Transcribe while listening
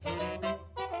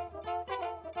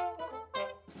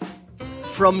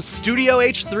From Studio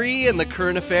H3 in the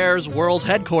Current Affairs World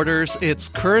Headquarters, it's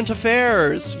Current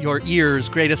Affairs, your ear's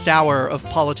greatest hour of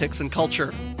politics and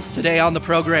culture. Today on the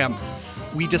program,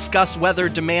 we discuss whether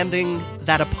demanding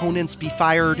that opponents be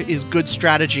fired is good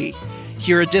strategy.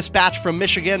 Hear a dispatch from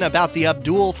Michigan about the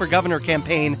Abdul for Governor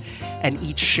campaign, and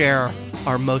each share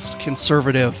our most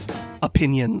conservative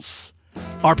opinions.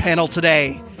 Our panel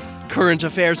today, Current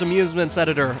Affairs Amusements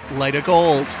Editor, Lyda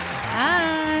Gold.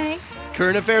 Hi.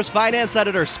 Current Affairs Finance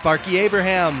Editor, Sparky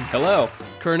Abraham. Hello.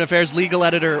 Current Affairs Legal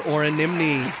Editor, Oren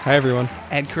Nimni. Hi, everyone.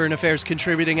 And Current Affairs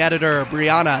Contributing Editor,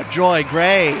 Brianna Joy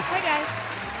Gray. Hi,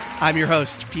 guys. I'm your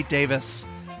host, Pete Davis.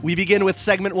 We begin with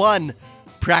segment 1,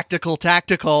 Practical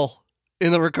Tactical.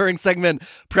 In the recurring segment,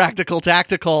 Practical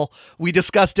Tactical, we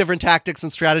discuss different tactics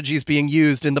and strategies being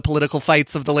used in the political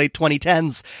fights of the late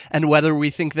 2010s and whether we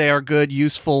think they are good,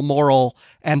 useful, moral,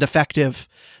 and effective.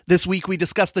 This week, we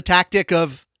discuss the tactic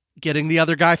of getting the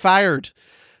other guy fired.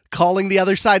 Calling the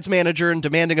other side's manager and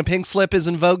demanding a pink slip is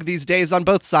in vogue these days on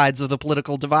both sides of the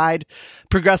political divide.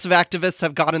 Progressive activists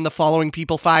have gotten the following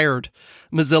people fired.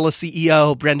 Mozilla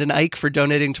CEO Brendan Eich for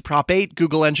donating to Prop 8,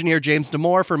 Google engineer James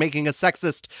Damore for making a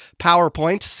sexist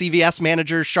PowerPoint, CVS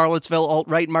managers, Charlottesville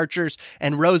alt-right marchers,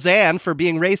 and Roseanne for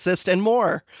being racist, and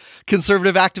more.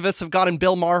 Conservative activists have gotten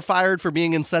Bill Maher fired for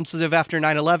being insensitive after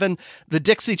 9/11, the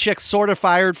Dixie Chicks sort of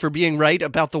fired for being right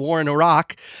about the war in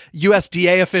Iraq,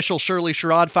 USDA official Shirley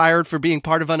Sherrod fired for being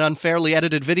part of an unfairly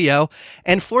edited video,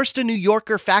 and forced a New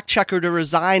Yorker fact-checker to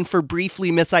resign for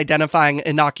briefly misidentifying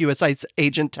innocuous ICE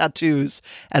agent tattoos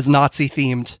as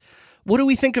Nazi-themed. What do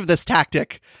we think of this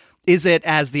tactic? Is it,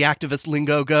 as the activist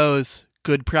lingo goes,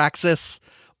 good praxis?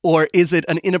 Or is it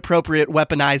an inappropriate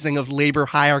weaponizing of labor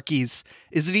hierarchies?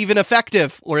 Is it even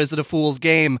effective, or is it a fool's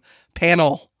game?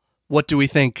 Panel, what do we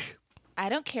think? I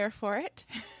don't care for it.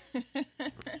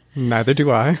 Neither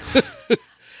do I.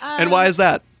 And why is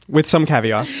that? With some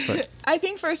caveats, but I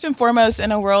think first and foremost,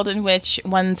 in a world in which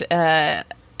one's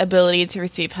ability to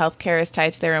receive health care is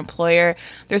tied to their employer,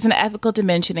 there's an ethical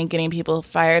dimension in getting people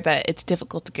fired that it's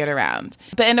difficult to get around.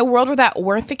 But in a world where that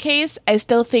weren't the case, I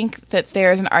still think that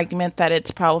there's an argument that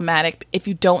it's problematic if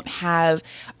you don't have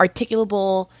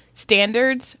articulable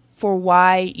standards for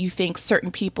why you think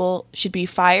certain people should be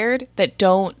fired that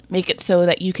don't make it so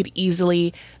that you could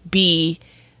easily be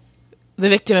the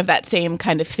victim of that same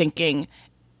kind of thinking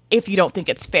if you don't think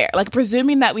it's fair. Like,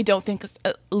 presuming that we don't think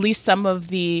at least some of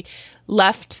the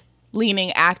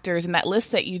left-leaning actors in that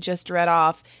list that you just read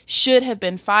off should have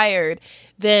been fired,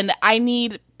 then I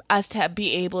need us to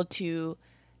be able to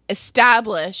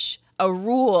establish a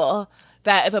rule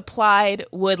that, if applied,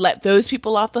 would let those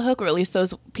people off the hook, or at least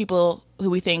those people who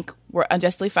we think were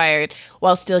unjustly fired,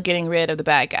 while still getting rid of the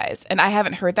bad guys. And I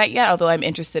haven't heard that yet, although I'm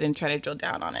interested in trying to drill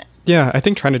down on it. yeah, I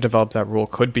think trying to develop that rule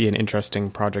could be an interesting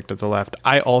project of the left.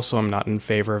 I also am not in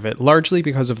favor of it, largely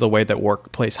because of the way that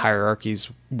workplace hierarchies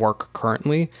work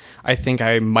currently. I think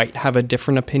I might have a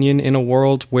different opinion in a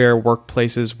world where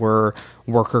workplaces were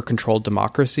worker-controlled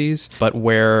democracies, but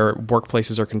where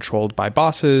workplaces are controlled by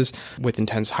bosses with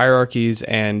intense hierarchies,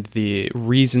 and the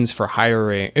reasons for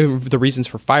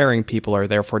firing people are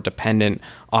therefore dependent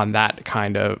on that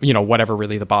kind of, whatever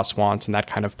really the boss wants and that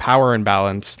kind of power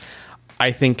imbalance.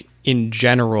 I think in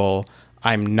general,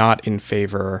 I'm not in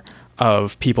favor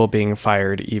of people being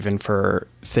fired even for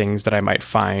things that I might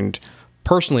find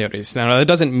personally odious. Now, that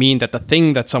doesn't mean that the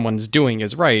thing that someone's doing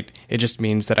is right. It just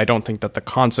means that I don't think that the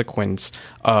consequence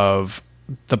of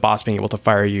the boss being able to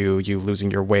fire you, you losing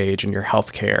your wage and your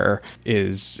health care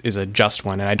is a just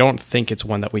one. And I don't think it's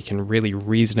one that we can really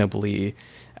reasonably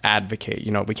advocate.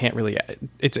 We can't really,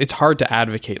 it's hard to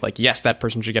advocate like, yes, that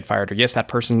person should get fired, or yes, that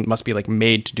person must be like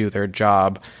made to do their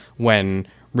job, when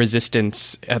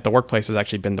resistance at the workplace has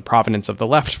actually been the provenance of the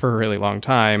left for a really long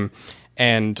time.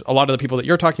 And a lot of the people that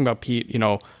you're talking about, Pete,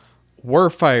 were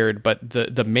fired, but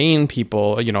the main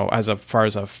people, as far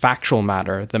as a factual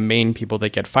matter, the main people that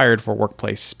get fired for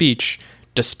workplace speech,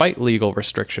 despite legal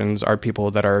restrictions, are people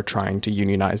that are trying to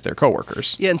unionize their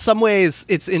coworkers. Yeah, in some ways,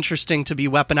 it's interesting to be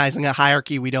weaponizing a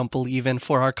hierarchy we don't believe in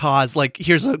for our cause. Like,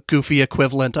 here's a goofy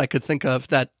equivalent I could think of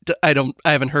that I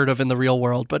haven't heard of in the real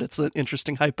world, but it's an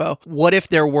interesting hypo. What if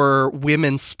there were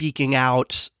women speaking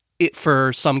out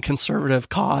for some conservative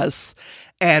cause,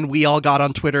 and we all got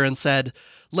on Twitter and said,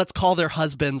 let's call their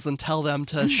husbands and tell them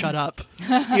to shut up.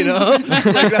 Like,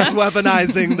 that's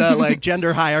weaponizing the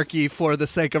gender hierarchy for the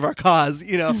sake of our cause,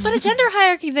 But a gender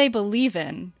hierarchy they believe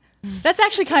in. That's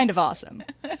actually kind of awesome.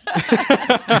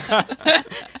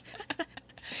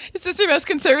 Is this your most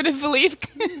conservative belief?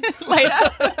 Light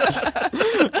up.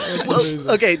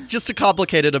 Well, okay, just to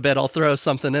complicate it a bit, I'll throw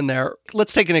something in there.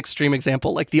 Let's take an extreme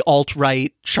example, like the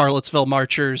alt-right Charlottesville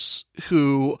marchers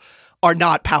who are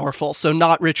not powerful. So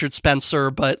not Richard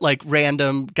Spencer, but like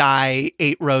random guy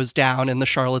 8 rows down in the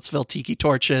Charlottesville Tiki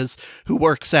Torches who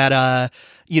works at a,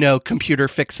 computer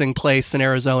fixing place in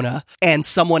Arizona. And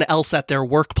someone else at their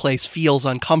workplace feels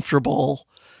uncomfortable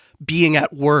being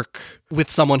at work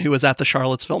with someone who was at the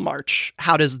Charlottesville March.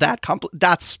 How does that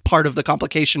that's part of the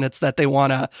complication. It's that they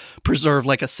want to preserve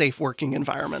like a safe working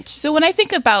environment. So when I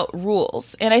think about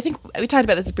rules, and I think we talked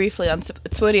about this briefly on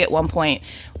Swody at one point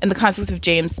in the context of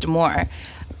James Damore,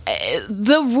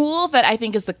 the rule that I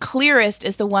think is the clearest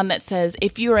is the one that says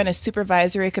if you are in a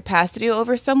supervisory capacity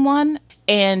over someone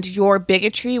and your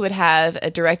bigotry would have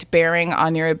a direct bearing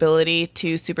on your ability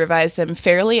to supervise them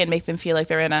fairly and make them feel like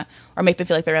they're in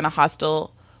a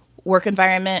hostile work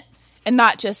environment, and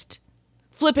not just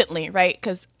flippantly, right?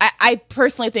 Because I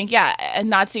personally think, a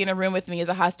Nazi in a room with me is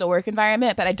a hostile work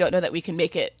environment, but I don't know that we can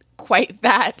make it quite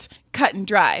that cut and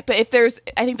dry. But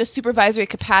I think the supervisory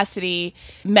capacity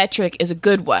metric is a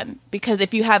good one, because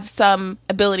if you have some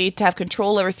ability to have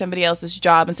control over somebody else's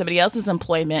job and somebody else's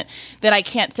employment, then I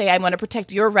can't say I'm going to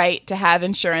protect your right to have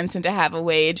insurance and to have a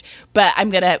wage, but I'm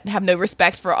going to have no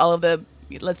respect for all of the,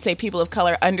 let's say, people of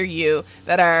color under you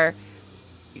that are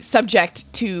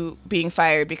subject to being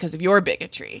fired because of your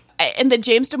bigotry. In the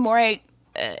James Damore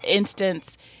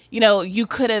instance, you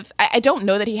could have, I don't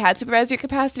know that he had supervisory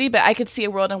capacity, but I could see a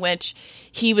world in which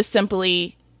he was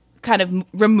simply kind of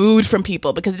removed from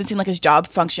people because it didn't seem like his job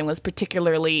function was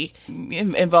particularly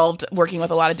involved working with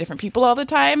a lot of different people all the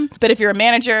time. But if you're a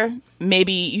manager,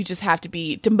 maybe you just have to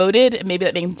be demoted. Maybe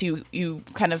that means you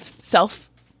kind of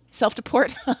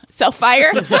self-deport,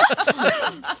 self-fire.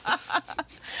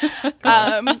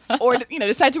 Or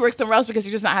decide to work somewhere else because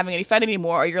you're just not having any fun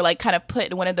anymore, or you're like kind of put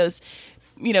in one of those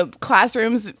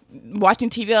classrooms watching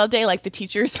TV all day, like the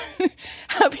teachers.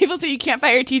 People say you can't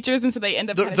fire teachers, and so they end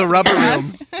up the rubber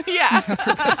room. Yeah.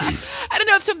 I don't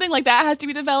know if something like that has to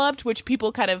be developed, which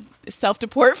people kind of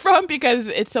self-deport from because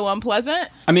it's so unpleasant.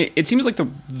 I mean, it seems like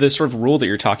the sort of rule that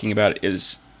you're talking about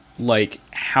is like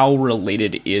how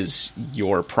related is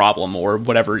your problem or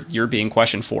whatever you're being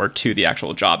questioned for to the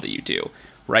actual job that you do,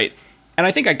 right? And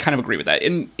I think I kind of agree with that.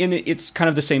 And it's kind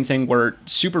of the same thing where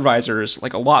supervisors,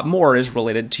 like a lot more is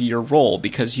related to your role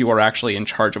because you are actually in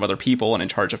charge of other people and in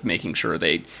charge of making sure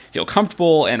they feel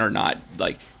comfortable and are not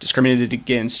like discriminated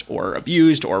against or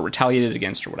abused or retaliated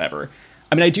against or whatever.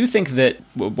 I mean, I do think that,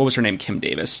 what was her name? Kim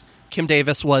Davis. Kim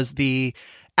Davis was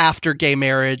after gay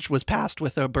marriage was passed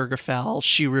with Obergefell,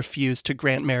 she refused to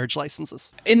grant marriage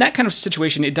licenses. In that kind of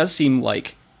situation, it does seem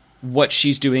like what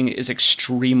she's doing is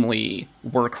extremely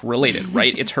work-related,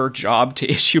 right? It's her job to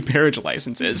issue marriage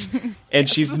licenses, and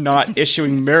she's not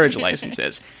issuing marriage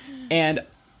licenses. And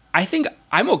I think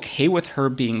I'm okay with her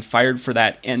being fired for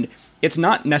that, and it's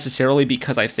not necessarily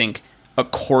because I think a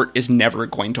court is never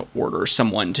going to order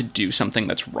someone to do something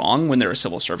that's wrong when they're a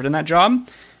civil servant in that job,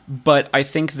 but I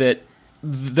think that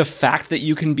the fact that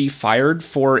you can be fired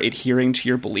for adhering to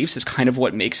your beliefs is kind of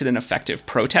what makes it an effective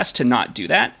protest to not do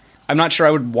that. I'm not sure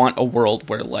I would want a world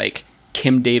where like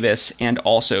Kim Davis and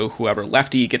also whoever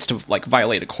lefty gets to like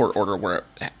violate a court order where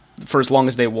for as long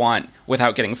as they want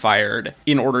without getting fired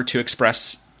in order to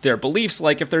express their beliefs.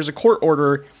 Like if there's a court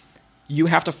order, you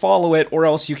have to follow it or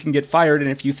else you can get fired. And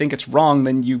if you think it's wrong,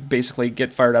 then you basically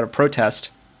get fired out of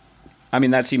protest. I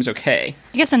mean, that seems okay.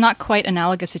 I guess a not quite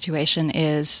analogous situation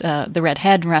is the Red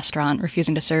Hen restaurant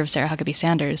refusing to serve Sarah Huckabee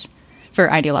Sanders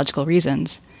for ideological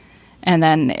reasons. And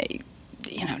then,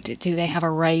 do they have a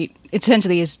right?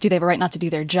 Essentially, do they have a right not to do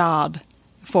their job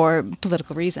for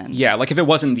political reasons? Yeah, like if it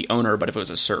wasn't the owner, but if it was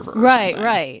a server.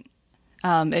 Right.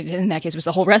 In that case, it was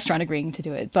the whole restaurant agreeing to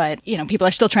do it. But, people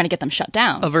are still trying to get them shut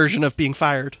down. A version of being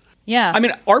fired. Yeah. I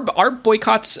mean, are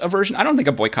boycotts a version? I don't think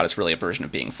a boycott is really a version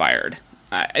of being fired.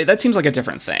 That seems like a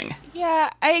different thing. Yeah,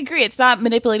 I agree. It's not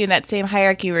manipulating that same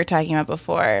hierarchy we were talking about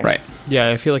before. Right. Yeah,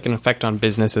 I feel like an effect on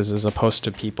businesses as opposed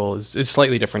to people is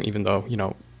slightly different, even though,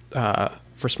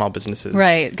 for small businesses.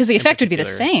 Right, because the effect would be the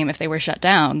same if they were shut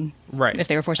down. Right. If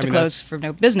they were forced to close for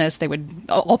no business, they would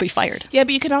all be fired. Yeah,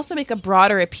 but you can also make a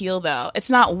broader appeal, though. It's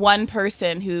not one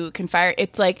person who can fire.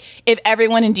 It's like if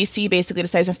everyone in D.C. basically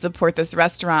decides to support this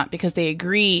restaurant because they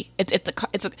agree, it's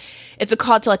a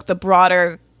call to like the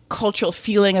broader cultural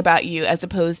feeling about you as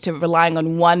opposed to relying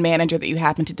on one manager that you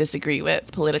happen to disagree with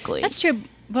politically. That's true,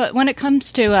 but when it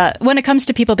comes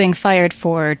to people being fired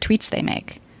for tweets they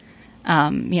make,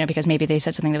 because maybe they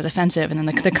said something that was offensive and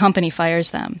then the company fires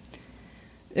them.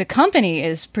 The company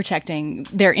is protecting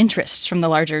their interests from the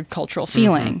larger cultural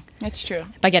feeling That's true.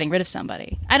 by getting rid of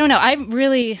somebody. I don't know. I'm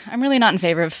really not in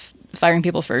favor of firing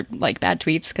people for like bad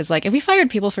tweets, because like if we fired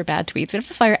people for bad tweets, we'd have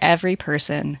to fire every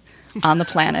person on the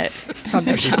planet from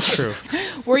their jobs. It's true.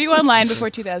 Were you online before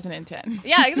 2010?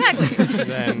 Yeah, exactly.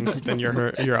 then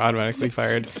you're automatically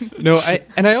fired. No,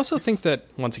 I also think that,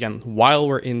 once again, while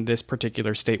we're in this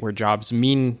particular state where jobs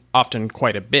mean often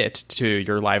quite a bit to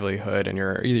your livelihood and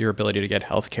your ability to get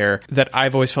healthcare, that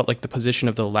I've always felt like the position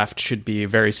of the left should be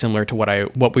very similar to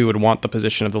what we would want the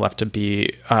position of the left to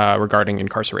be regarding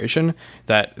incarceration.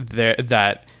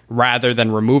 That rather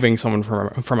than removing someone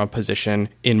from a position,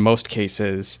 in most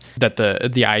cases, that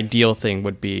the ideal thing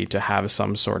would be to have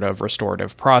some sort of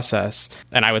restorative process.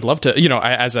 And I would love to,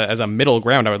 as a middle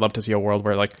ground, I would love to see a world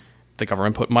where like the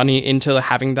government put money into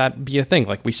having that be a thing.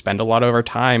 Like we spend a lot of our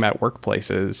time at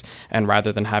workplaces, and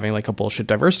rather than having like a bullshit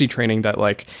diversity training that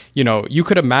like, you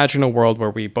could imagine a world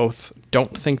where we both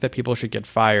don't think that people should get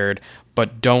fired,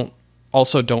 but don't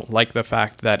like the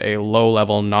fact that a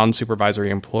low-level, non-supervisory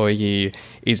employee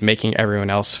is making everyone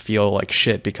else feel like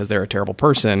shit because they're a terrible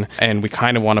person. And we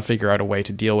kind of want to figure out a way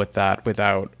to deal with that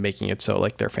without making it so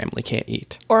like their family can't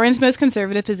eat. Oren's most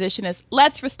conservative position is,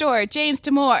 let's restore James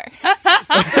Damore.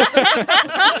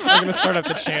 I'm going to start up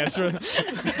the chant.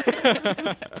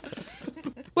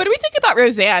 What do we think about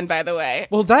Roseanne, by the way?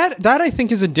 Well, that I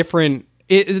think is a different...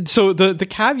 So the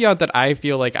caveat that I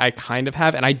feel like I kind of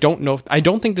have, and I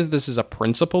don't think that this is a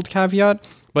principled caveat,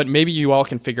 but maybe you all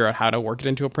can figure out how to work it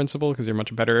into a principle because you're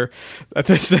much better at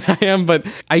this than I am. But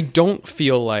I don't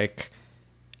feel like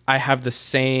I have the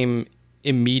same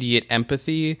immediate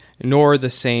empathy nor the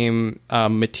same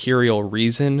material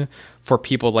reason for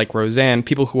people like Roseanne,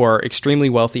 people who are extremely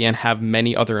wealthy and have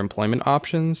many other employment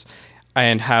options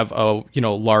and have a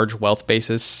large wealth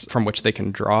basis from which they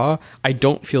can draw. I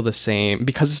don't feel the same,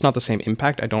 because it's not the same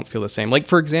impact. I don't feel the same. Like,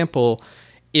 for example,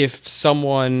 if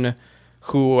someone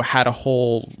who had a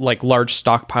whole like large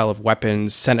stockpile of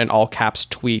weapons sent an all caps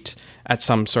tweet at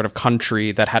some sort of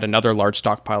country that had another large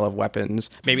stockpile of weapons,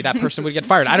 maybe that person would get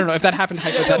fired. I don't know if that happened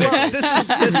hypothetically. Well,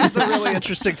 this is a really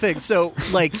interesting thing. So,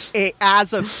 like,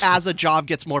 as a job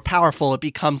gets more powerful, it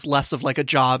becomes less of like a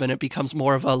job and it becomes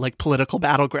more of a like political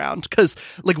battleground. Because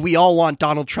like we all want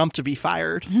Donald Trump to be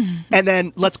fired, and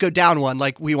then let's go down one.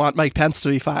 Like we want Mike Pence to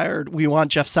be fired. We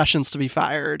want Jeff Sessions to be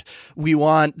fired. We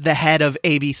want the head of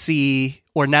ABC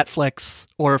or Netflix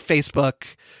or Facebook.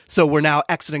 So we're now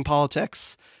exiting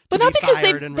politics. But not because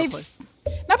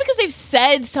they've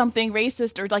said something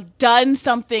racist or like done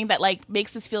something that like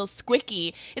makes us feel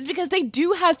squicky. It's because they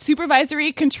do have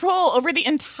supervisory control over the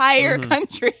entire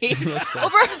country. That's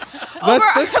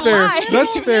fair.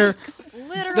 That's fair.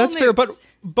 That's fair.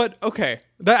 But okay.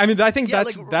 I think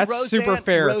that's Roseanne, super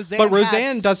fair. But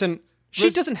Roseanne doesn't. She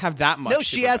doesn't have that much. No,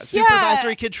 she has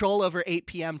supervisory control over 8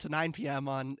 p.m. to 9 p.m.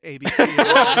 on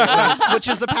ABC, which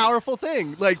is a powerful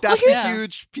thing. Like, that's a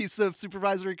huge piece of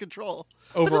supervisory control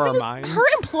over our minds. Her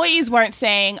employees weren't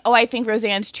saying, oh, I think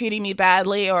Roseanne's treating me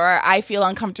badly, or I feel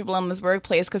uncomfortable in this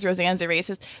workplace because Roseanne's a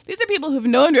racist. These are people who've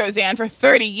known Roseanne for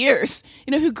 30 years,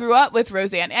 who grew up with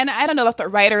Roseanne. And I don't know about the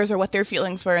writers or what their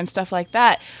feelings were and stuff like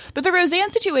that. But the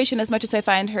Roseanne situation, as much as I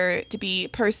find her to be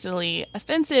personally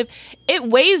offensive, it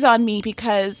weighs on me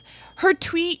because her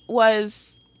tweet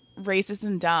was racist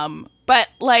and dumb, but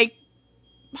like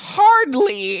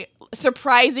hardly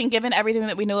surprising given everything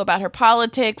that we know about her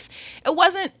politics. It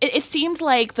wasn't. It seems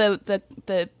like the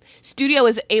studio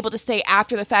was able to say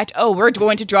after the fact, oh, we're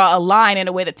going to draw a line in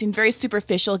a way that seemed very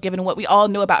superficial given what we all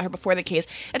knew about her before the case.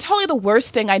 It's probably the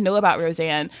worst thing I know about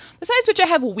Roseanne. Besides which, I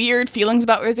have weird feelings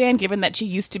about Roseanne given that she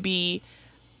used to be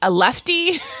a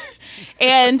lefty.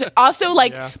 And also,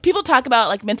 people talk about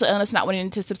like mental illness, not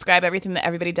wanting to subscribe everything that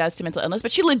everybody does to mental illness,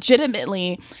 but she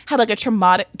legitimately had like a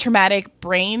traumatic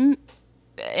brain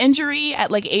injury at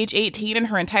like age 18 and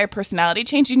her entire personality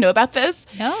changed. You know about this?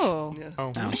 No. Yeah.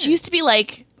 Oh. No. She used to be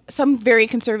like some very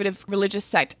conservative religious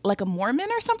sect, like a Mormon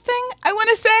or something, I want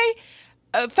to say.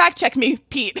 Fact check me,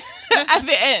 Pete, at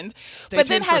the end. Stay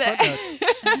tuned for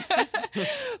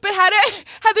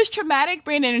had this traumatic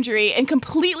brain injury and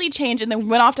completely changed, and then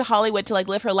went off to Hollywood to like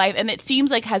live her life. And it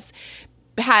seems like has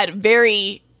had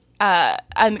very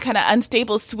kind of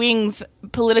unstable swings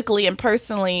politically and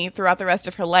personally throughout the rest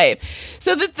of her life.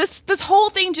 So that this whole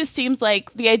thing just seems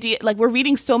like the idea, like we're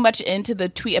reading so much into the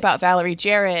tweet about Valerie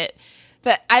Jarrett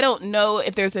that I don't know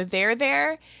if there's a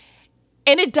there.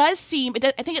 And it does seem,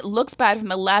 I think it looks bad from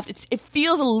the left. It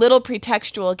feels a little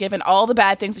pretextual given all the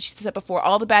bad things that she said before,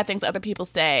 all the bad things other people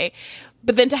say.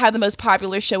 But then to have the most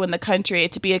popular show in the country,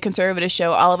 to be a conservative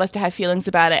show, all of us to have feelings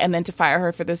about it, and then to fire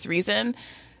her for this reason.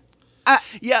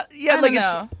 Yeah, I like don't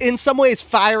know. it's in some ways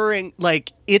firing,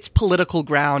 like it's political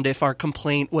ground if our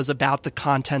complaint was about the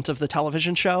content of the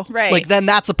television show. Right. Like then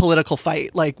that's a political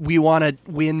fight. Like we want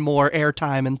to win more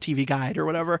airtime in TV Guide or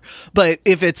whatever. But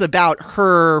if it's about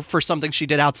her for something she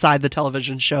did outside the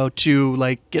television show to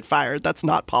like get fired, that's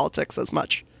not politics as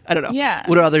much. I don't know. Yeah.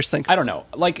 What do others think? I don't know.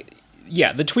 Like,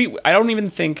 yeah, the tweet, I don't even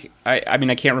think, I mean,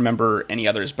 I can't remember any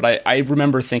others, but I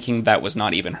remember thinking that was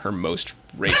not even her most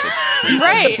racist tweet.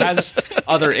 Right. She has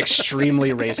other extremely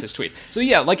racist tweets. So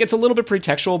yeah, like it's a little bit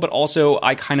pretextual, but also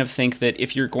I kind of think that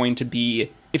if you're going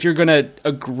to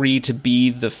agree to be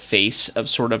the face of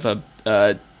sort of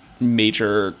a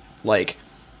major, like,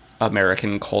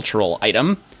 American cultural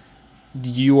item,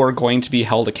 you are going to be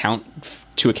held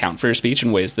to account for your speech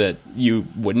in ways that you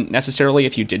wouldn't necessarily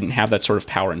if you didn't have that sort of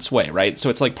power and sway, right? So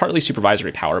it's like partly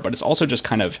supervisory power, but it's also just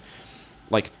kind of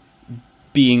like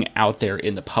being out there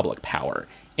in the public power.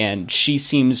 And she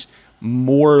seems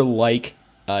more like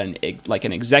an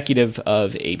executive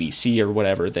of ABC or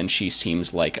whatever than she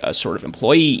seems like a sort of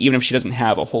employee, even if she doesn't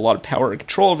have a whole lot of power and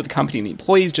control over the company and the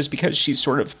employees, just because she's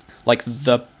sort of like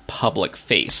the public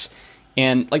face.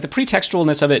 And like the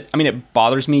pretextualness of it, I mean, it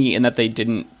bothers me in that they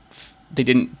didn't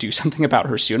do something about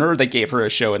her sooner. They gave her a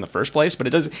show in the first place,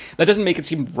 but that doesn't make it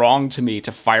seem wrong to me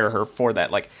to fire her for that.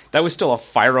 Like that was still a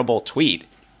fireable tweet.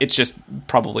 It just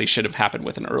probably should have happened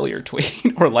with an earlier tweet,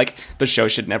 or like the show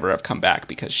should never have come back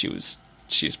because she's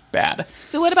bad.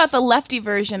 So what about the lefty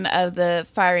version of the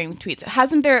firing tweets?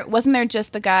 Wasn't there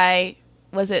just the guy,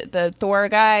 was it the Thor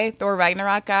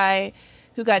Ragnarok guy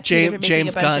who got treated for making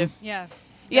James a bunch Gunn. of...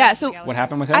 Yeah, so What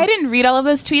happened with him? I didn't read all of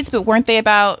those tweets, but weren't they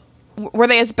about... Were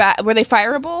they as bad? Were they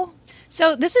fireable?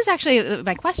 So this is actually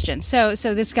my question. So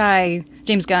this guy,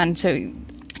 James Gunn, so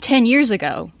 10 years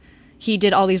ago, he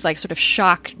did all these like sort of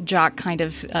shock jock kind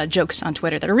of jokes on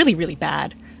Twitter that are really, really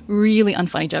bad, really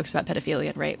unfunny jokes about pedophilia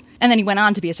and rape. And then he went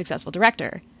on to be a successful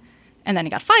director. And then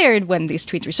he got fired when these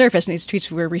tweets resurfaced, and these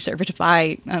tweets were resurfaced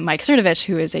by Mike Cernovich,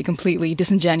 who is a completely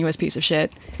disingenuous piece of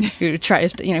shit, who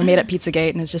tries to, made up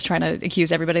Pizzagate and is just trying to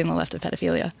accuse everybody on the left of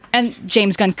pedophilia. And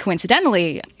James Gunn,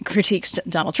 coincidentally, critiques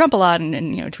Donald Trump a lot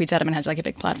and tweets at him and has like a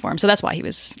big platform. So that's why he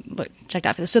was checked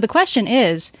out for this. So the question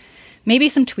is, maybe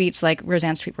some tweets like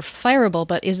Roseanne's tweet were fireable,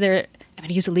 but is there... I'm going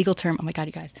to use a legal term. Oh my God,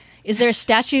 you guys. Is there a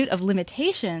statute of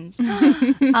limitations on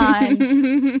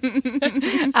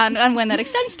when that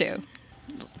extends to?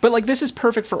 But like this is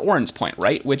perfect for Oren's point,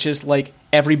 right? Which is like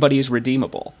everybody is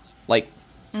redeemable. Like,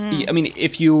 I mean,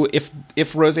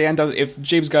 if Roseanne does, if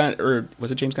James Gunn, or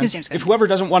was it James Gunn? It was James Gunn. If whoever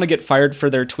doesn't want to get fired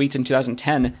for their tweets in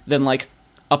 2010, then like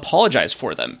apologize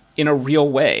for them in a real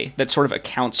way that sort of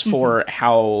accounts for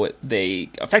how they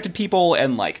affected people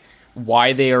and like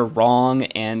why they are wrong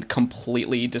and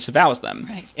completely disavows them.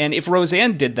 Right. And if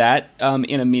Roseanne did that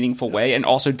in a meaningful way and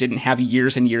also didn't have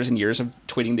years and years and years of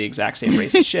tweeting the exact same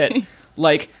racist shit,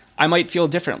 like I might feel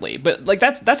differently. But like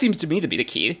that seems to me to be the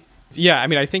key. Yeah, I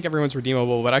mean, I think everyone's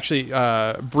redeemable, but actually,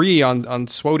 Bree on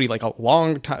Swody, like a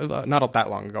long time, not that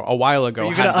long ago, a while ago, Are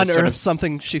you going to had this unearth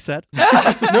something she said?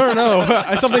 no,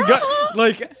 something good,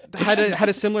 like had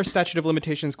a similar statute of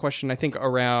limitations question. I think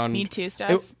around Me Too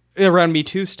stuff? around Me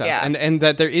Too stuff, Yeah. and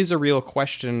that there is a real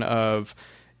question of,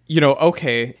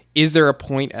 okay, is there a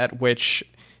point at which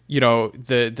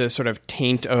the sort of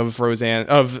taint of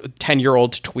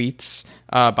 10-year-old tweets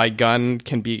by Gunn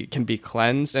can be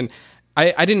cleansed? And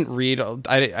I didn't read,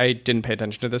 I didn't pay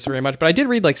attention to this very much, but I did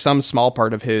read like some small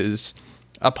part of his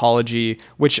apology,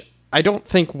 which I don't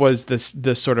think was this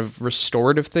sort of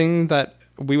restorative thing that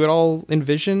we would all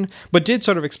envision, but did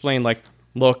sort of explain like,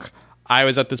 look, I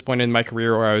was at this point in my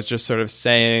career where I was just sort of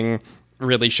saying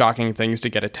really shocking things to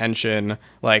get attention.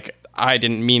 Like, I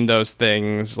didn't mean those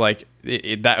things. Like,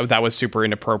 that was super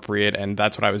inappropriate, and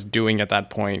that's what I was doing at that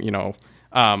point,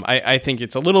 I think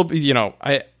it's a little,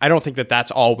 I don't think that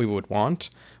that's all we would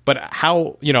want, but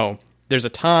how, there's a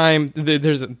time,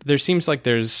 there seems like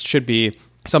should be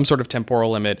some sort of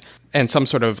temporal limit and some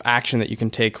sort of action that you can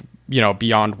take,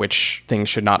 beyond which things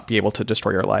should not be able to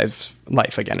destroy your life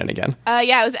again and again.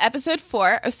 Yeah, it was episode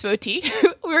 4 of SWOTY.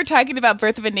 We were talking about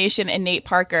Birth of a Nation and Nate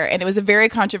Parker, and it was a very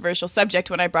controversial subject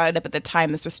when I brought it up at the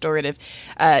time, this restorative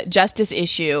justice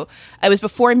issue. It was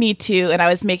before Me Too, and I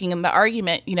was making the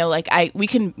argument, we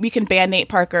can ban Nate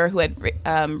Parker, who had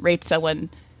raped someone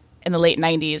in the late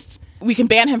 90s. We can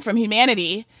ban him from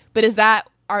humanity, but is that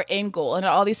our end goal? And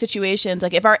in all these situations,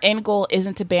 like if our end goal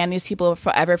isn't to ban these people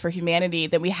forever for humanity,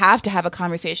 then we have to have a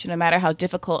conversation, no matter how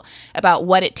difficult, about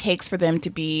what it takes for them to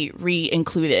be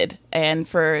re-included and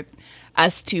for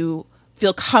us to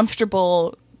feel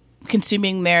comfortable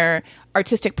consuming their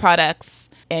artistic products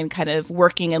and kind of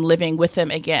working and living with them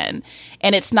again.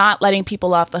 And it's not letting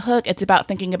people off the hook. It's about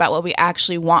thinking about what we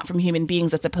actually want from human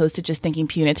beings as opposed to just thinking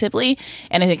punitively.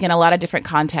 And I think in a lot of different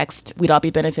contexts, we'd all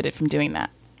be benefited from doing that.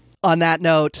 On that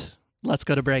note, let's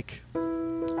go to break.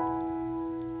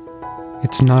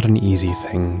 It's not an easy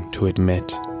thing to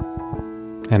admit,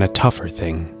 and a tougher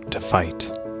thing to fight.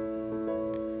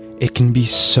 It can be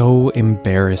so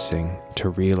embarrassing to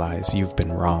realize you've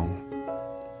been wrong.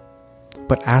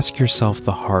 But ask yourself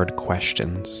the hard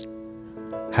questions.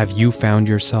 Have you found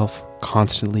yourself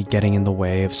constantly getting in the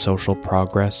way of social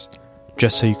progress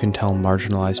just so you can tell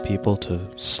marginalized people to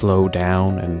slow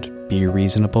down and be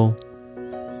reasonable?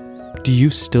 Do you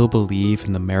still believe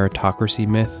in the meritocracy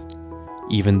myth,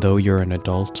 even though you're an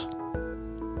adult?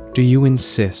 Do you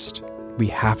insist we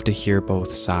have to hear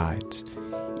both sides,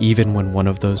 even when one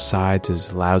of those sides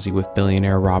is lousy with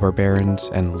billionaire robber barons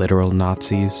and literal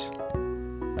Nazis?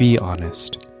 Be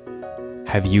honest.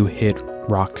 Have you hit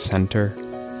rock center?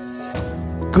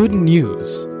 Good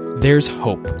news! There's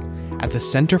hope. At the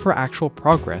Center for Actual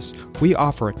Progress, we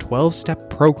offer a 12-step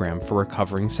program for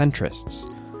recovering centrists.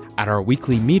 At our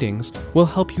weekly meetings, we'll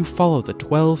help you follow the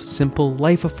 12 simple,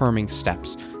 life-affirming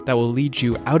steps that will lead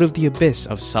you out of the abyss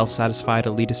of self-satisfied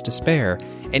elitist despair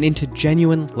and into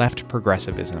genuine left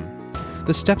progressivism.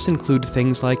 The steps include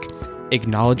things like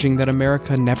acknowledging that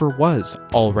America never was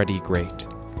already great,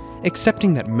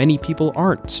 accepting that many people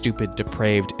aren't stupid,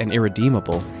 depraved, and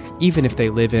irredeemable, even if they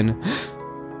live in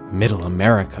Middle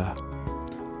America,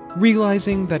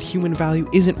 realizing that human value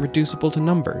isn't reducible to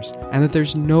numbers, and that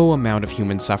there's no amount of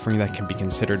human suffering that can be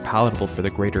considered palatable for the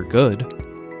greater good.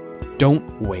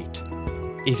 Don't wait.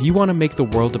 If you want to make the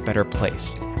world a better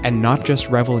place, and not just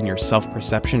revel in your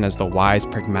self-perception as the wise,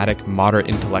 pragmatic, moderate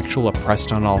intellectual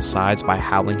oppressed on all sides by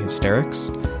howling hysterics,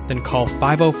 then call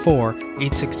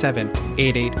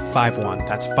 504-867-8851.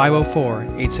 That's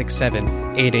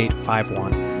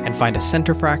 504-867-8851, and find a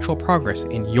Center for Actual Progress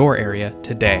in your area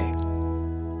today.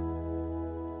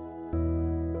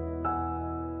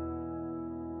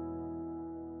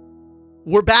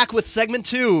 We're back with segment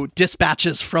 2,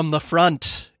 Dispatches from the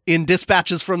Front. In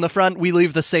Dispatches from the Front, we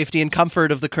leave the safety and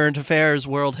comfort of the Current Affairs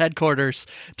World Headquarters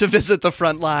to visit the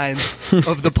front lines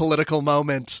of the political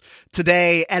moment.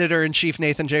 Today, Editor-in-Chief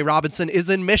Nathan J. Robinson is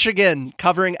in Michigan,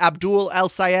 covering Abdul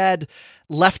El-Sayed,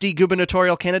 lefty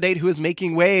gubernatorial candidate who is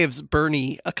making waves.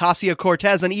 Bernie,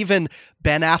 Ocasio-Cortez, and even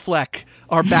Ben Affleck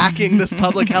are backing this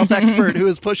public health expert who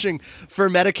is pushing for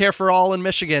Medicare for all in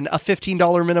Michigan, a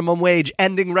 $15 minimum wage,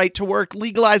 ending right to work,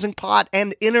 legalizing pot,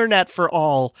 and internet for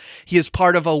all. He is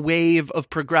part of a wave of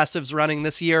progressives running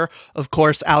this year. Of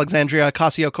course, Alexandria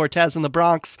Ocasio-Cortez in the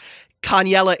Bronx,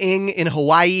 Kanyela Ng in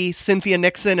Hawaii, Cynthia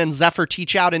Nixon and Zephyr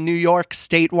Teachout in New York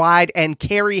statewide, and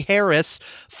Carrie Harris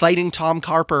fighting Tom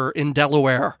Carper in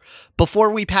Delaware. Before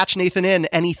we patch Nathan in,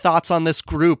 any thoughts on this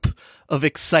group of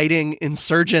exciting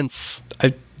insurgents?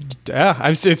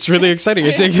 It's really exciting.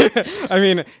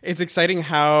 It's exciting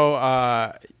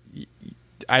how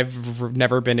I've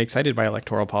never been excited by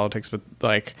electoral politics, but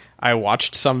like I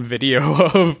watched some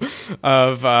video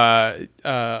of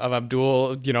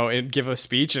Abdul, give a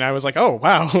speech, and I was like, oh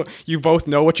wow, you both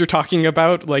know what you're talking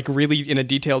about, like really in a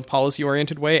detailed, policy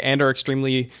oriented way, and are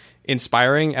extremely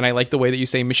inspiring. And I like the way that you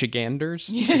say Michiganders.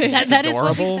 That is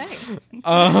what we say.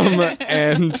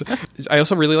 And I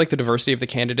also really like the diversity of the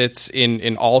candidates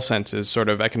in all senses, sort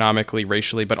of economically,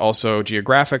 racially, but also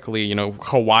geographically,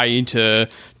 Hawaii to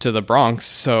the Bronx.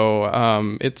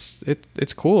 So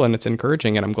it's cool and it's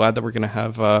encouraging, and I'm glad that we're going to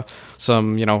have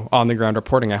some, on the ground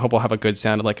reporting. I hope we'll have a good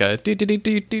sound, like a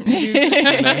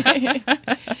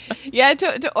Yeah,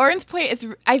 to Oren's point,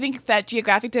 I think that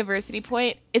geographic diversity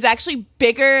point is actually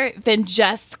bigger than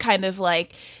just kind of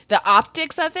like the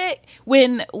optics of it.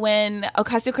 When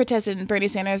Ocasio-Cortez and Bernie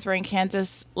Sanders were in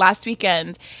Kansas last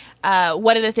weekend,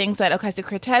 one of the things that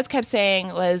Ocasio-Cortez kept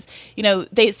saying was,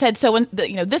 they said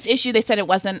this issue, they said it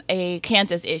wasn't a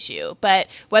Kansas issue, but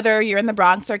whether you're in the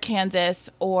Bronx or Kansas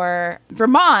or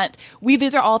Vermont,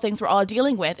 these are all things we're all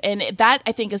dealing with. And that,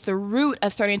 I think, is the root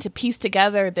of starting to piece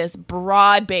together this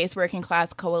broad-based working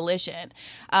class coalition.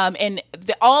 And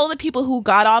all the people who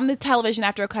got on the television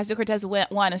after Ocasio-Cortez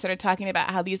won and started talking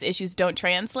about how these issues don't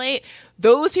translate,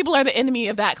 those people are the enemy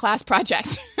of that class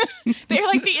project. They're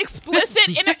like the explicit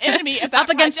enemy of that up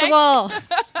against project. the wall.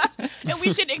 And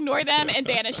we should ignore them and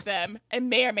banish them and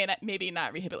may or may not, maybe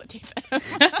not rehabilitate them.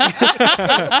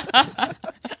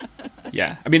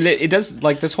 Yeah. I mean, it does,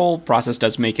 like, this whole process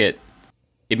does make it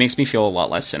it makes me feel a lot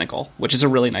less cynical, which is a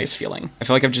really nice feeling. I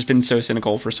feel like I've just been so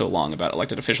cynical for so long about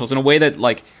elected officials in a way that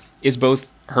like is both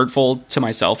hurtful to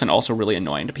myself and also really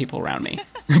annoying to people around me.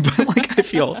 But like I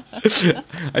feel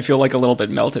like a little bit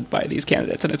melted by these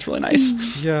candidates, and it's really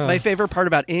nice. Yeah. My favorite part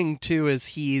about Ng too is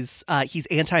he's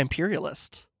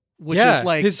anti-imperialist, which Yeah, is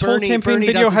like his whole Bernie, campaign Bernie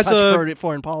video doesn't has touch a-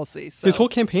 foreign policy. So. His whole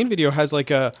campaign video has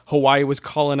like a Hawaii was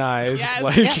colonized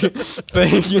Yes.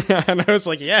 thing, yeah, and I was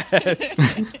like, yes.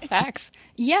 Facts.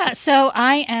 Yeah, so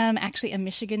I am actually a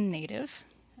Michigan native.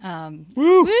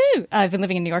 Woo! I've been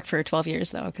living in New York for 12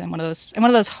 years, though. 'Cause I'm one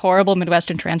of those horrible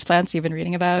Midwestern transplants you've been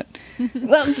reading about.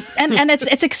 Well, and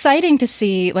it's exciting to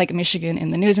see like Michigan in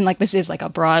the news, and like this is like a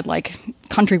broad like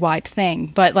countrywide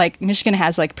thing, but like Michigan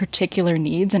has like particular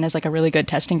needs and is like a really good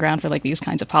testing ground for like these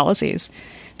kinds of policies,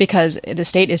 because the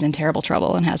state is in terrible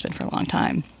trouble and has been for a long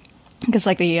time. Because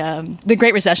like the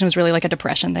Great Recession was really like a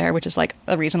depression there, which is like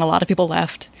a reason a lot of people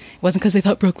left. It wasn't because they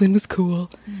thought Brooklyn was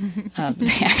cool. They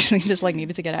actually just like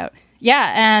needed to get out.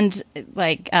 Yeah, and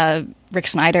like Rick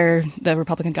Snyder, the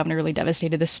Republican governor, really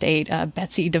devastated the state.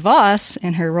 Betsy DeVos,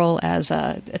 in her role as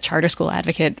a charter school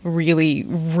advocate, really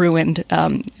ruined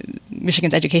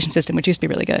Michigan's education system, which used to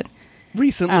be really good.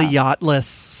 Recently yachtless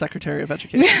Secretary of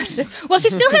Education. Yes. Well, she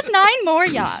still has 9 more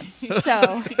yachts,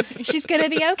 so she's going to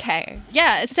be okay.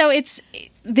 Yeah, so it's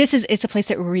a place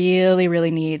that really, really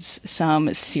needs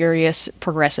some serious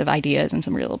progressive ideas and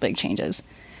some real big changes.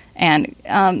 And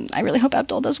I really hope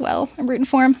Abdul does well. I'm rooting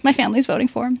for him. My family's voting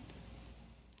for him.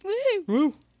 Woo!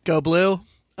 Woo. Go Blue.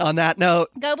 On that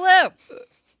note, Go Blue!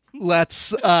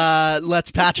 let's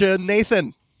patch in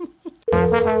Nathan.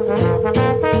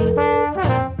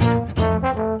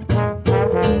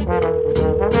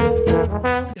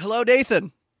 Hello,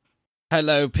 Nathan.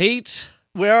 Hello, Pete.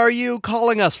 Where are you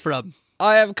calling us from?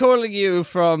 I am calling you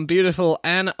from beautiful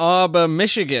Ann Arbor,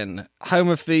 Michigan, home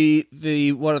of the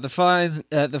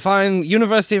fine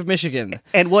University of Michigan.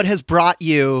 And what has brought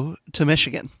you to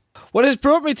Michigan? What has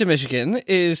brought me to Michigan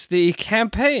is the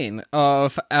campaign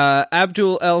of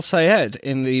Abdul El-Sayed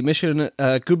in the Michigan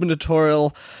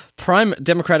gubernatorial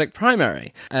Democratic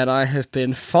primary. And I have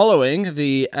been following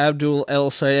the Abdul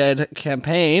El-Sayed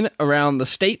campaign around the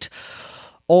state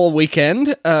all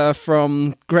weekend,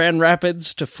 from Grand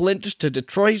Rapids to Flint to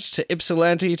Detroit to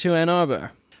Ypsilanti to Ann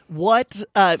Arbor. What,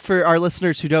 for our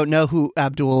listeners who don't know who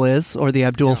Abdul is, or the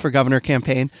Abdul for Governor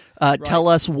campaign, tell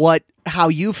us how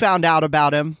you found out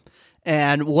about him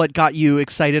and what got you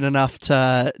excited enough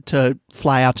to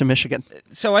fly out to Michigan.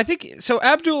 So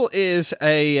Abdul is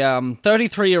a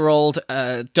 33-year-old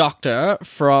doctor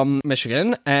from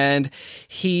Michigan, and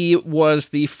he was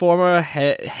the former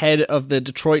head of the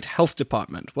Detroit Health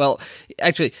Department. Well,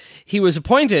 actually, he was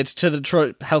appointed to the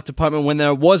Detroit Health Department when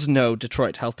there was no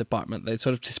Detroit Health Department. They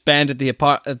sort of disbanded the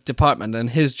department, and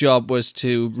his job was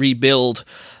to rebuild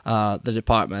the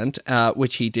department,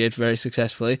 which he did very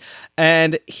successfully.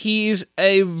 And he's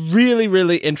a really,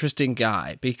 really interesting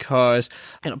guy because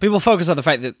people focus on the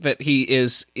fact that he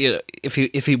is,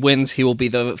 if he wins, he will be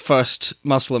the first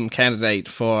Muslim candidate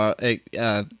for a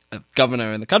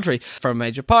governor in the country for a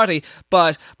major party.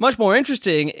 But much more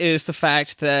interesting is the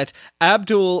fact that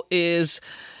Abdul is.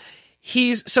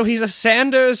 He's a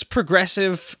Sanders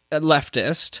progressive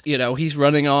leftist. He's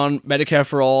running on Medicare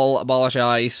for all, abolish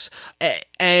ICE,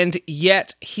 and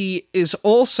yet he's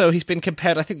been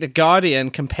compared, I think The Guardian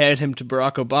compared him to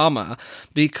Barack Obama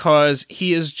because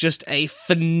he is just a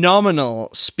phenomenal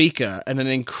speaker and an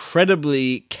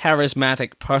incredibly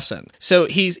charismatic person. So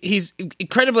he's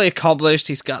incredibly accomplished.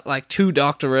 He's got like 2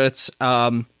 doctorates.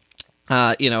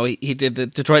 He did the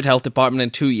Detroit Health Department in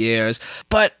 2 years,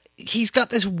 but he's got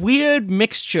this weird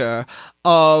mixture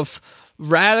of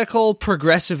radical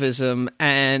progressivism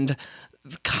and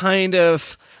kind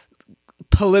of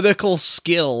political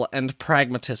skill and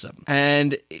pragmatism.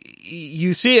 And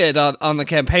you see it on the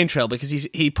campaign trail because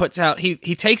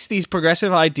he takes these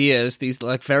progressive ideas, these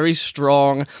like very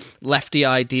strong lefty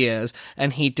ideas,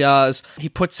 and he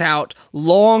puts out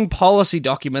long policy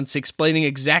documents explaining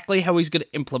exactly how he's going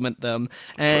to implement them.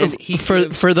 And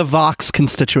for the Vox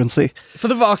constituency. For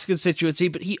the Vox constituency,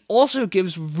 but he also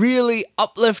gives really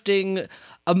uplifting,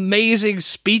 amazing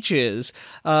speeches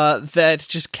that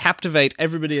just captivate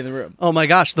everybody in the room. Oh my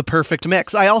gosh, the perfect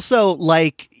mix. I also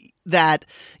like that,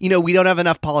 we don't have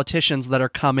enough politicians that are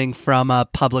coming from a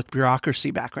public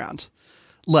bureaucracy background.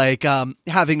 Like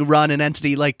having run an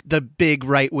entity, like the big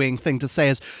right-wing thing to say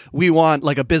is we want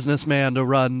like a businessman to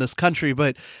run this country.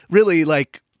 But really,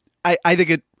 like, I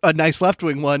think a nice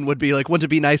left-wing one would be like, wouldn't it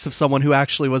be nice if someone who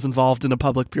actually was involved in a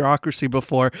public bureaucracy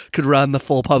before could run the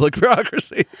full public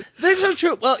bureaucracy? That's so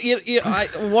true. Well,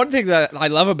 one thing that I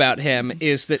love about him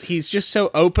is that he's just so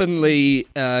openly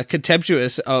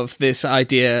contemptuous of this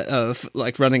idea of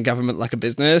like running government like a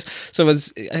business. So I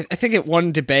think at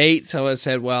one debate, someone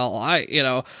said, "Well,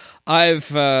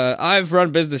 I've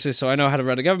run businesses, so I know how to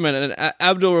run a government." And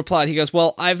Abdul replied, he goes,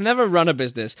 "Well, I've never run a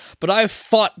business, but I've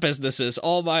fought businesses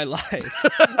all my life."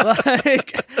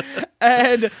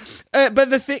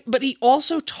 But he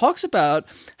also talks about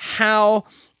how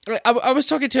I was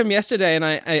talking to him yesterday, and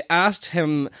I asked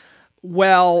him,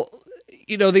 well,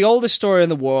 the oldest story in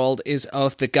the world is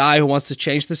of the guy who wants to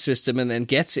change the system and then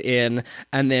gets in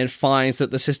and then finds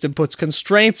that the system puts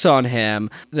constraints on him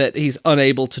that he's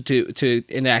unable to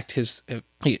enact his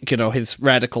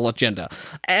radical agenda.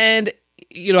 And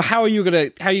how are you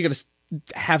gonna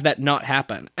have that not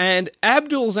happen? And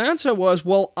Abdul's answer was,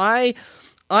 well, I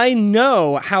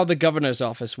know how the governor's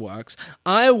office works.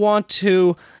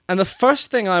 And the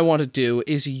first thing I want to do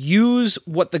is use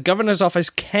what the governor's office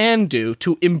can do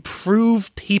to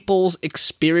improve people's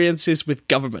experiences with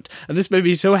government. And this made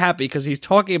me so happy because he's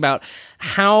talking about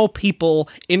how people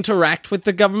interact with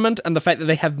the government and the fact that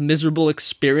they have miserable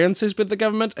experiences with the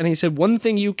government. And he said one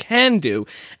thing you can do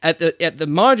at the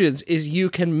margins is you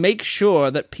can make sure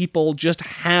that people just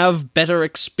have better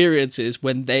experiences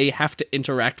when they have to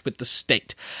interact with the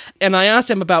state. And I asked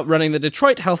him about running the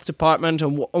Detroit Health Department,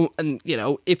 and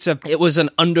it was an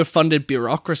underfunded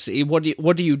bureaucracy. What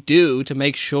do you do to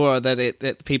make sure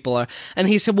that people are? And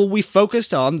he said, well, we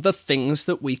focused on the things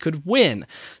that we could win.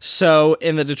 So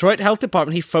in the Detroit Health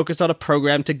Department, he focused on a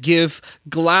program to give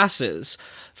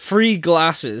free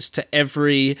glasses to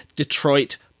every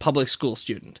Detroit public school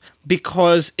student,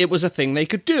 because it was a thing they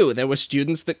could do. There were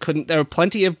students that couldn't, there were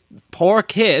plenty of poor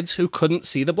kids who couldn't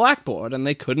see the blackboard and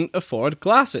they couldn't afford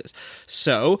glasses.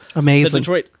 So amazing.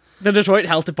 The Detroit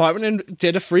Health Department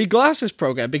did a free glasses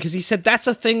program because he said that's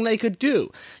a thing they could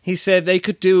do. He said they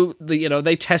could do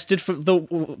they tested for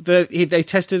they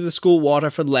tested the school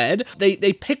water for lead.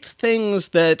 They picked things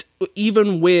that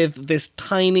even with this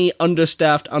tiny,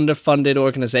 understaffed, underfunded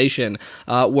organization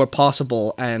were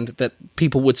possible and that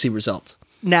people would see results.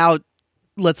 Now,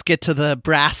 let's get to the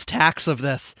brass tacks of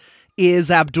this.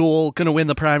 Is Abdul going to win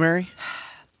the primary?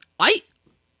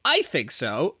 I think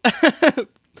so.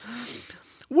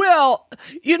 Well,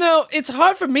 it's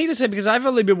hard for me to say because I've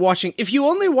only been watching. If you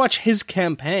only watch his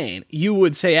campaign, you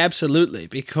would say absolutely,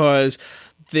 because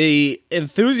the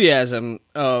enthusiasm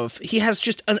he has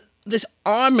just this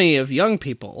army of young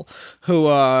people who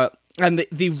are, and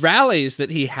the rallies that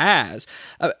he has.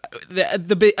 At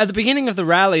the beginning of the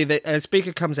rally, the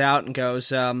speaker comes out and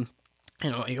goes, are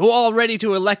you all ready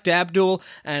to elect Abdul?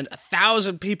 And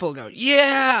 1,000 people go,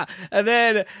 yeah! And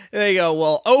then they go,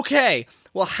 well, okay.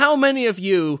 Well, how many of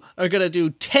you are going to do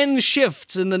 10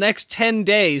 shifts in the next 10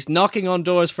 days knocking on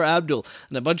doors for Abdul?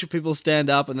 And a bunch of people stand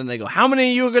up and then they go, how many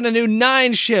of you are going to do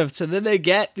 9 shifts? And then they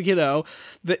get,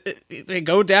 they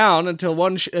go down until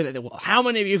one well, how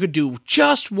many of you could do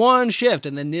just one shift?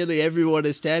 And then nearly everyone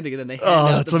is standing and then they hand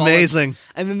out that's amazing.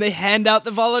 And then they hand out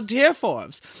the volunteer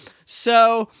forms.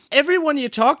 So everyone you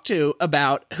talk to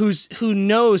about who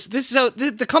knows this, so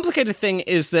the complicated thing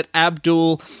is that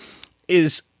Abdul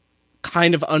is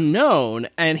kind of unknown,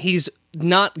 and he's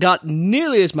not got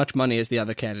nearly as much money as the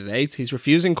other candidates. He's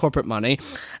refusing corporate money,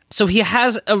 so he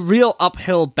has a real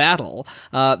uphill battle.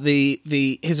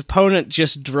 His opponent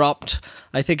just dropped,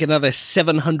 I think, another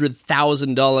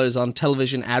 $700,000 on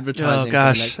television advertising for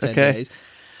the next 10 days,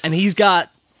 and he's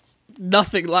got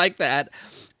nothing like that.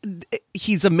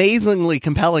 He's amazingly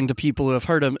compelling to people who have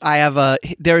heard him.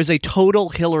 There is a total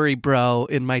Hillary bro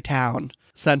in my town,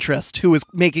 centrist, who is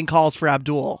making calls for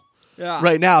Abdul. Yeah.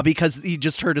 Right now because he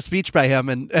just heard a speech by him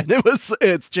and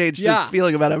it's changed his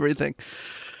feeling about everything.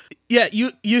 Yeah,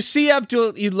 you see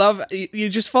Abdul, you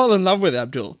just fall in love with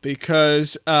Abdul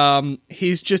because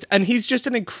he's just an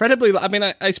incredibly,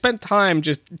 I spent time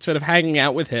just sort of hanging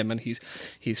out with him, and he's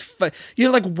you're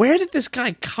like, where did this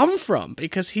guy come from?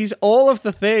 Because he's all of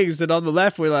the things that on the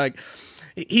left we're like,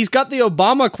 he's got the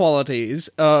Obama qualities,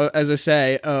 as I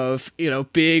say, of,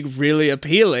 being really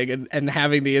appealing and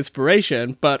having the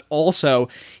inspiration, but also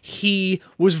he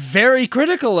was very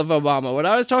critical of Obama. When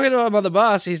I was talking to him on the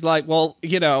bus, he's like, well,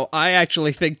 I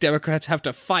actually think Democrats have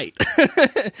to fight.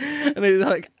 And he's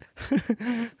like...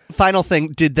 Final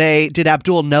thing, did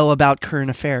Abdul know about current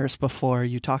affairs before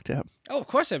you talked to him? Oh, of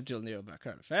course Abdul knew about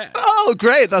current affairs. Oh,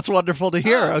 great. That's wonderful to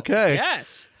hear. Okay.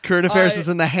 Yes. Current affairs is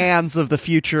in the hands of the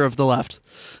future of the left.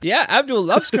 Yeah, Abdul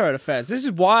loves current affairs. This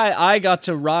is why I got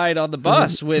to ride on the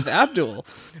bus with Abdul,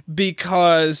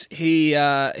 because he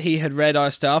had read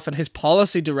our stuff, and his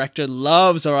policy director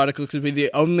loves our articles because we're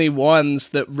the only ones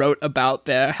that wrote about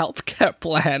their healthcare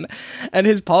plan. And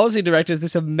his policy director is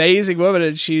this amazing woman,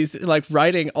 and she's like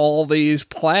writing all these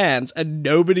plans, and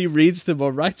nobody reads them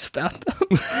or writes about them.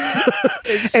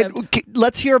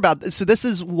 Let's hear about this. So this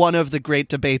is one of the great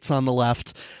debates on the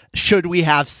left. Should we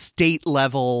have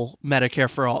state-level Medicare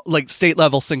for all, like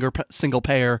state-level single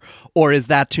payer, or is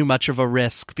that too much of a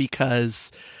risk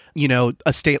because, you know,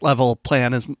 a state-level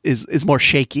plan is more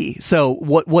shaky? So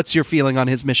what's your feeling on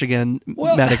his Michigan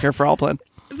Medicare for all plan?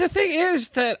 The thing is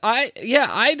that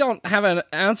I don't have an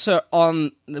answer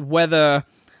on whether...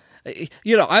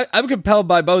 You know, I'm compelled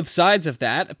by both sides of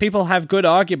that. People have good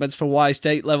arguments for why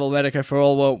state-level Medicare for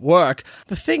all won't work.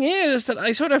 The thing is that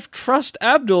I sort of trust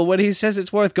Abdul when he says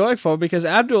it's worth going for, because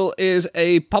Abdul is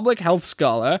a public health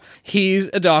scholar.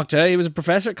 He's a doctor. He was a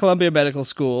professor at Columbia Medical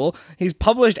School. He's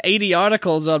published 80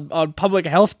 articles on public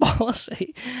health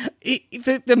policy.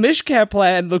 The Mishcare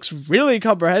plan looks really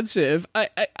comprehensive.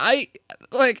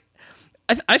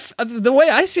 The way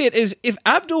I see it is, if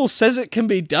Abdul says it can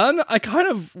be done, I kind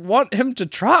of want him to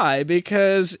try,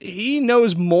 because he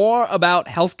knows more about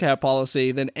healthcare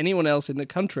policy than anyone else in the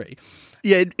country.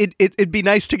 Yeah, it'd be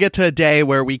nice to get to a day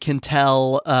where we can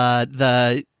tell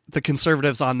the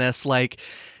conservatives on this, like,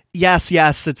 yes,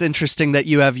 it's interesting that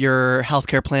you have your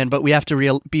healthcare plan, but we have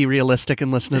to be realistic and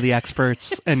listen to the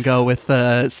experts and go with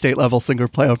the state-level single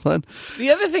payer plan. The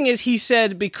other thing is, he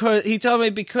said, because he told me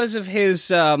because of his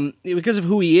because of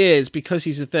who he is, because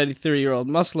he's a 33-year-old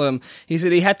Muslim, he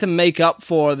said he had to make up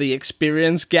for the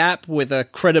experience gap with a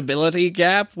credibility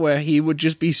gap, where he would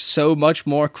just be so much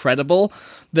more credible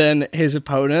than his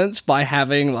opponents by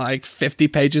having like 50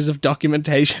 pages of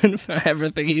documentation for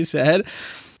everything he said.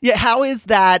 Yeah, how is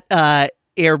that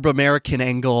Arab American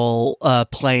angle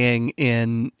playing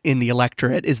in the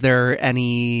electorate? Is there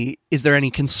any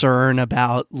concern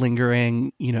about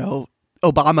lingering? You know,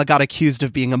 Obama got accused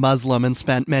of being a Muslim and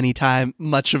spent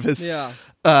much of his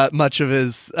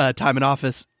time in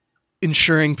office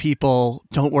ensuring people,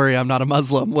 don't worry, I'm not a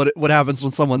Muslim. What happens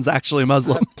when someone's actually a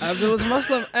Muslim? Abdul is a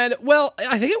Muslim, and well,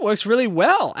 I think it works really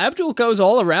well. Abdul goes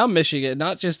all around Michigan,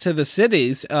 not just to the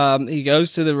cities. He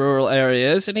goes to the rural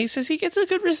areas, and he says he gets a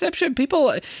good reception.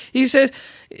 He says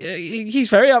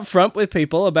he's very upfront with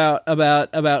people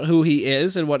about who he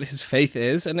is and what his faith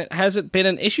is, and it hasn't been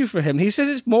an issue for him. He says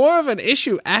it's more of an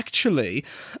issue, actually,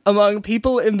 among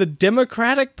people in the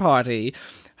Democratic Party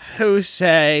who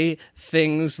say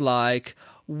things like,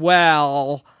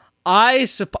 well, I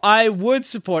would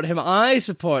support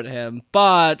him,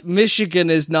 but Michigan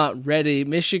is not ready.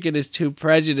 Michigan is too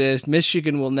prejudiced.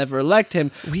 Michigan will never elect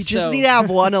him. We just need to have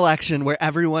one election where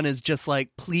everyone is just like,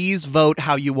 please vote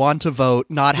how you want to vote,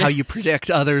 not how you predict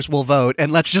others will vote,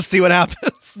 and let's just see what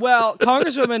happens. Well,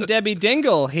 Congresswoman Debbie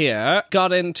Dingell here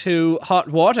got into hot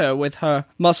water with her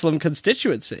Muslim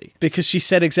constituency because she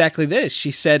said exactly this.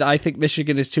 She said, I think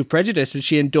Michigan is too prejudiced, and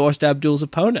she endorsed Abdul's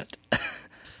opponent.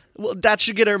 Well, that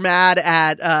should get her mad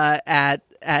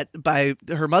by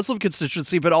her Muslim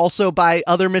constituency, but also by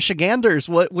other Michiganders.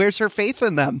 Where's her faith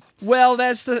in them? Well,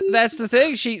 that's the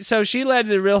thing. She led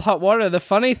to real hot water. The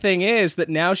funny thing is that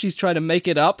now she's trying to make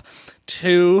it up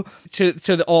to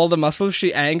all the Muslims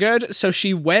she angered. So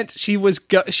she went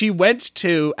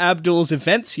to Abdul's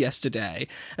events yesterday,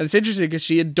 and it's interesting because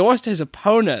she endorsed his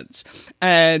opponents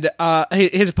and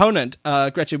his opponent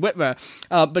Gretchen Whitmer,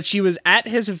 but she was at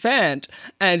his event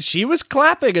and she was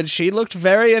clapping and she looked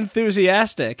very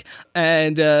enthusiastic.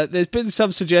 And there's been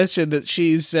some suggestion that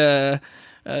she's a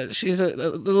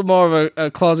little more of a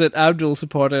closet Abdul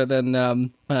supporter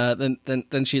than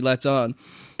she lets on.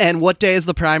 And what day is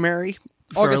the primary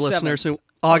for August our listeners 7th.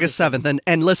 August 7th.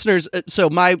 And listeners, so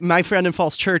my friend in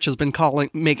Falls Church has been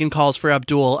making calls for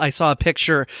Abdul. I saw a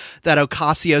picture that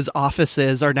Ocasio's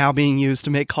offices are now being used to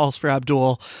make calls for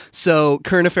Abdul. So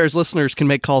current affairs listeners can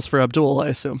make calls for Abdul, I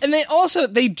assume. And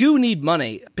they do need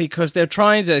money because they're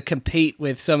trying to compete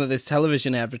with some of this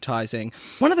television advertising.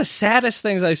 One of the saddest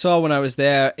things I saw when I was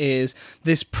there is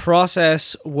this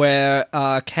process where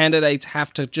candidates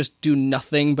have to just do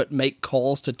nothing but make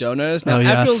calls to donors. Now,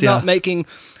 Abdul's not making...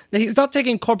 He's not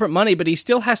taking corporate money, but he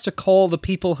still has to call the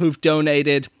people who've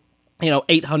donated,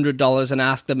 $800 and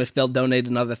ask them if they'll donate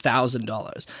another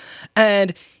 $1,000.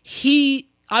 And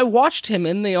I watched him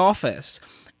in the office,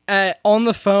 on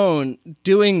the phone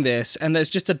doing this, and there's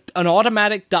just an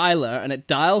automatic dialer, and it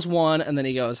dials 1, and then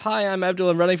he goes, "Hi, I'm Abdul.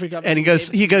 I'm running for governor." And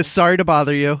he goes, "Sorry to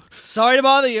bother you." Sorry to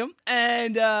bother you.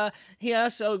 And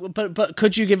but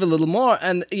could you give a little more?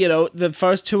 And the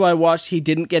first 2 I watched, he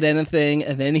didn't get anything,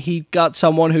 and then he got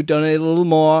someone who donated a little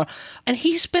more, and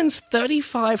he spends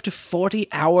 35 to 40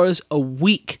 hours a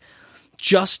week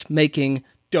just making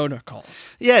donor calls.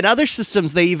 Yeah, in other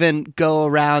systems, they even go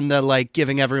around the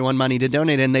giving everyone money to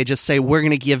donate, and they just say, we're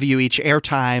going to give you each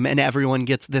airtime, and everyone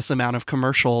gets this amount of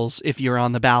commercials if you're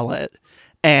on the ballot.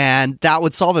 And that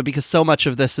would solve it, because so much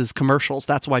of this is commercials.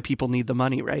 That's why people need the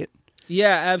money, right?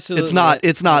 Yeah, absolutely.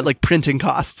 It's not like printing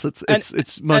costs.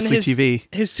 It's mostly TV.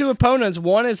 His 2 opponents,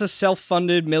 one is a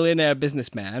self-funded millionaire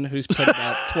businessman who's put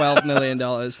about $12 million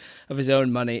of his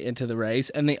own money into the race,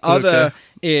 and the other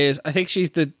is, I think she's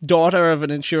the daughter of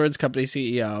an insurance company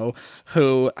CEO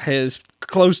who has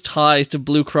close ties to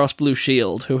Blue Cross Blue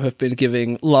Shield, who have been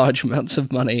giving large amounts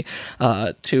of money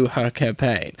to her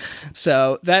campaign.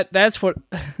 So that's what.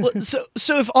 Well,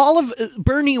 so if all of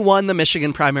Bernie won the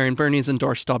Michigan primary and Bernie's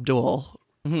endorsed Abdul,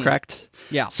 correct?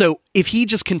 Yeah. So if he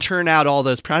just can turn out all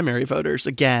those primary voters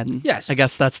again, yes, I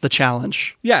guess that's the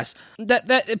challenge. Yes. But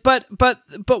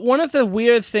one of the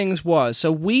weird things was,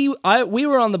 so we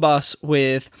were on the bus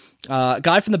with a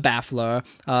guy from the Baffler,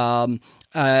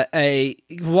 a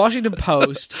Washington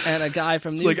Post, and a guy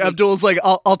from Newsweek. Abdul's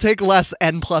I'll take less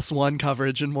N+1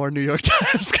 coverage and more New York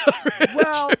Times coverage.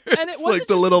 Well, and it wasn't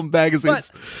the little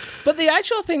magazines. But the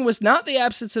actual thing was not the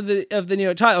absence of the New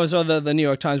York Times, or the New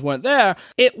York Times weren't there.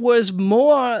 It was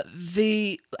more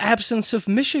the absence of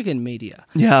Michigan media.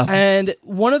 Yeah. And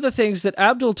one of the things that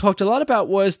Abdul talked a lot about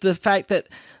was the fact that,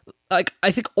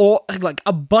 I think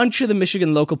a bunch of the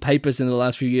Michigan local papers in the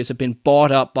last few years have been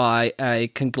bought up by a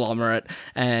conglomerate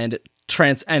and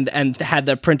had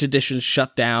their print editions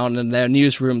shut down and their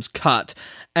newsrooms cut.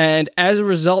 And as a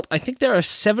result, I think there are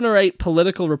 7 or 8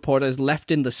 political reporters left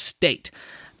in the state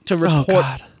to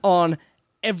report on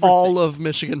everything. All of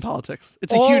Michigan politics.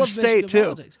 It's a huge state, too.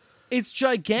 Politics. It's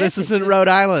gigantic. This isn't Rhode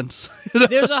Island.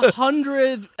 There's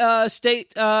 100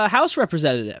 state House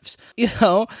representatives.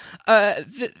 So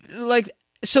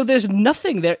there's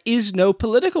nothing. There is no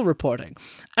political reporting,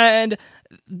 and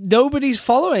nobody's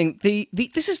following the.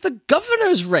 This is the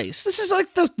governor's race. This is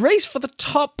like the race for the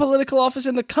top political office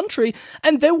in the country,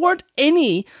 and there weren't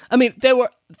any. I mean, there were.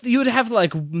 You would have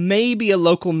maybe a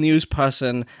local news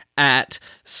person at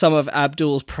some of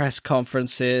Abdul's press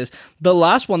conferences. The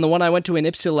last one, the one I went to in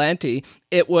Ypsilanti,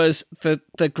 it was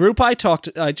the group I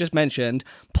just mentioned,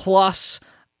 plus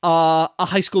a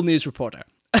high school news reporter.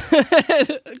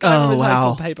 High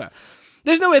school paper.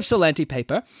 There's no Ypsilanti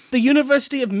paper. The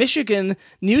University of Michigan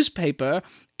newspaper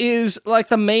is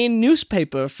the main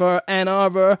newspaper for Ann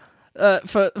Arbor,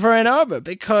 for Ann Arbor,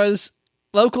 because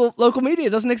local media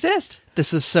doesn't exist.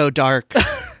 This is so dark.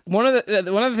 One of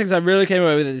the things I really came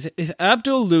away with is, if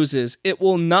Abdul loses, it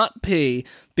will not be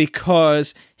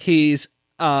because he's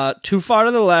too far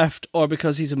to the left or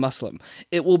because he's a Muslim.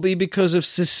 It will be because of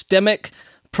systemic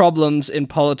problems in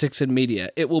politics and media.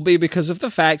 It will be because of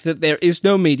the fact that there is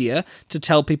no media to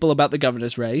tell people about the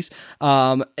governor's race,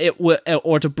 or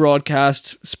to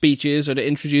broadcast speeches or to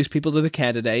introduce people to the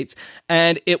candidates,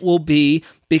 and it will be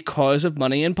because of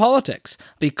money in politics,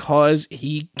 because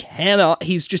he's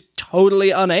just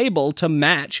totally unable to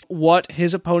match what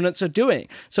his opponents are doing.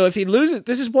 So if he loses,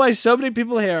 this is why so many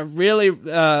people here are really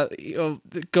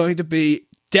going to be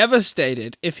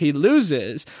devastated if he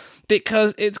loses,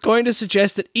 because it's going to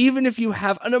suggest that even if you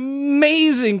have an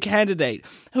amazing candidate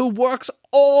who works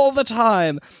all the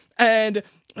time and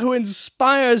who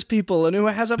inspires people and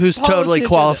who's totally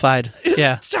qualified,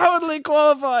 totally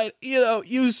qualified,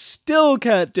 you still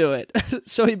can't do it.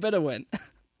 So he better win.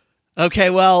 Okay,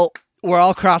 well, we're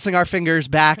all crossing our fingers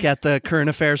back at the Current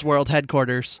Affairs World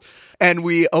Headquarters, and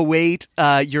we await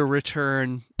your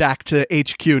return back to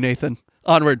HQ, Nathan.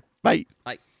 Onward. Bye.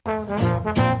 Bye.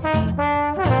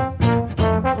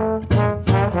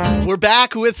 We're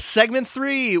back with segment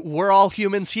 3. We're all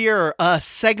humans here. A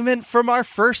segment from our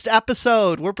first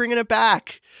episode. We're bringing it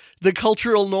back. The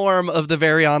cultural norm of the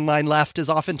very online left is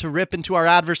often to rip into our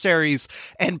adversaries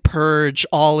and purge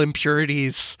all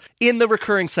impurities. In the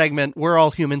recurring segment, We're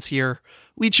All Humans Here,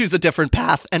 we choose a different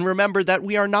path and remember that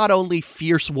we are not only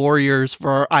fierce warriors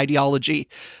for our ideology,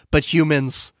 but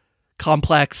humans,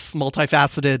 complex,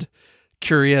 multifaceted,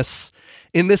 curious.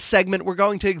 In this segment, we're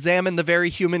going to examine the very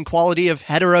human quality of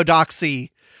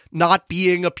heterodoxy, not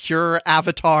being a pure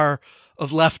avatar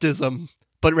of leftism,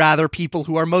 but rather people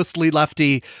who are mostly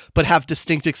lefty, but have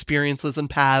distinct experiences and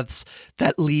paths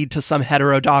that lead to some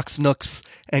heterodox nooks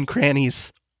and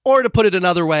crannies Or to put it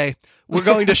another way, we're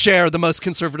going to share the most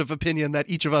conservative opinion that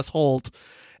each of us hold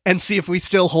and see if we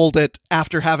still hold it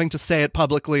after having to say it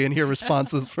publicly and hear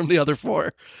responses from the other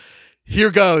four.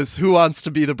 Here goes. Who wants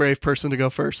to be the brave person to go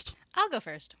first? I'll go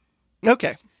first.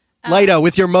 Okay. Lyda,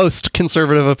 with your most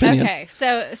conservative opinion. Okay,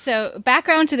 so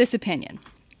background to this opinion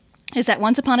is that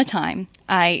once upon a time,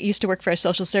 I used to work for a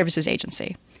social services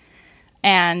agency.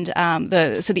 And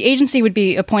the agency would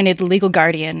be appointed legal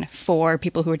guardian for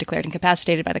people who were declared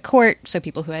incapacitated by the court, so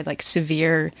people who had like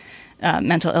severe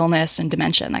mental illness and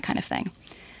dementia and that kind of thing.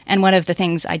 And one of the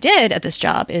things I did at this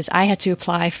job is I had to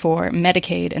apply for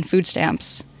Medicaid and food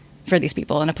stamps for these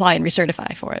people and apply and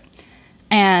recertify for it.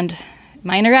 And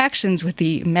my interactions with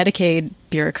the Medicaid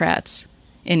bureaucrats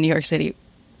in New York City,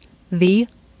 the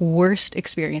worst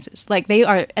experiences. Like they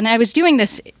are, and I was doing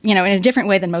this, in a different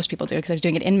way than most people do because I was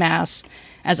doing it en masse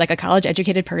as like a college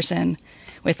educated person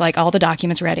with like all the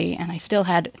documents ready. And I still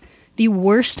had the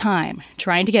worst time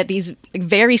trying to get these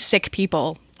very sick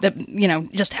people that,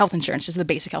 just health insurance, just the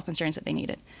basic health insurance that they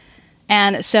needed.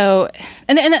 And so,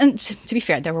 and to be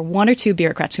fair, there were one or two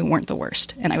bureaucrats who weren't the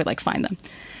worst, and I would like find them.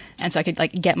 And so I could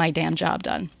like get my damn job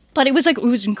done. But it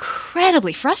was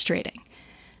incredibly frustrating.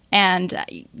 And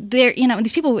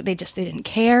these people, they didn't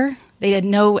care. They had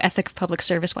no ethic of public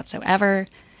service whatsoever.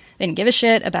 They didn't give a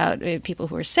shit about people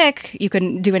who were sick. You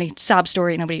couldn't do any sob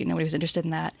story. Nobody was interested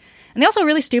in that. And they also were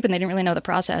really stupid. They didn't really know the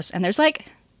process. And there's I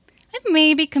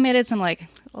maybe committed some like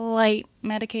light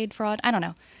Medicaid fraud. I don't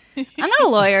know. I'm not a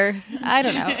lawyer. I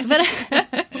don't know. But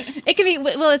it could be,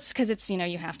 well, it's because it's,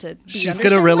 you have to be. She's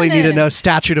going to really need to know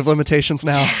statute of limitations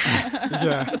now.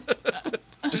 Yeah.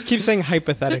 Just keep saying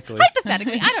hypothetically.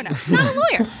 Hypothetically, I don't know. Not a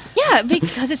lawyer. Yeah,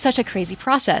 because it's such a crazy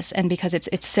process, and because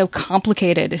it's so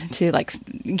complicated to like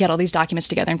get all these documents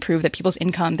together and prove that people's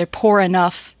income, they're poor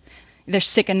enough, they're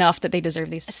sick enough that they deserve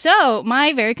these. So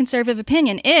my very conservative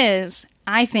opinion is,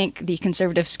 I think the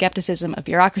conservative skepticism of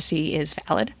bureaucracy is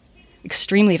valid,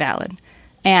 extremely valid.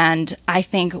 And I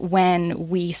think when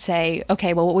we say,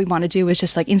 okay, well, what we want to do is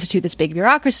just like institute this big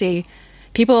bureaucracy,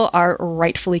 people are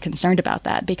rightfully concerned about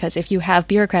that, because if you have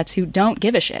bureaucrats who don't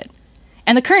give a shit,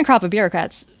 and the current crop of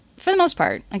bureaucrats, for the most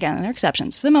part, again, there are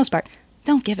exceptions, for the most part,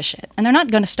 don't give a shit. And they're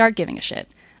not going to start giving a shit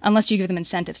unless you give them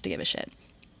incentives to give a shit.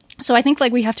 So I think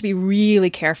like we have to be really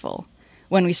careful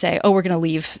when we say, oh, we're going to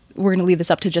leave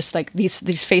this up to just like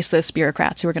these faceless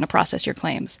bureaucrats who are going to process your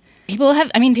claims. People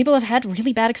have had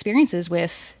really bad experiences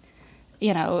with, the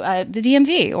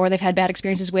DMV, or they've had bad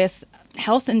experiences with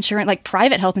health insurance, like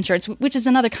private health insurance, which is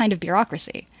another kind of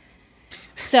bureaucracy.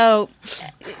 So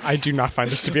I do not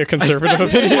find this to be a conservative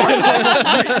opinion.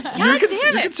 Your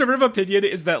conservative opinion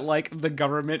is that like the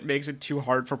government makes it too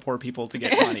hard for poor people to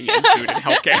get money and food and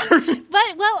healthcare.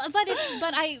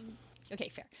 Okay,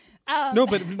 fair. No,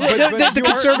 but the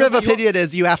conservative opinion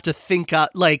is you have to think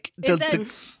like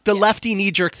the lefty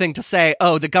knee-jerk thing to say,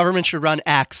 oh, the government should run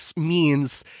X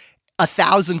means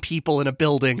 1,000 people in a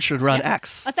building should run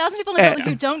X. 1,000 people in a building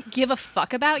who don't give a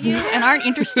fuck about you and aren't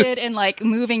interested in like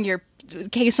moving your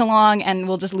case along, and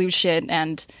will just lose shit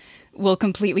and will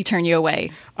completely turn you away.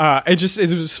 It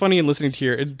was funny in listening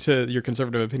to your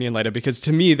conservative opinion, Lyda, because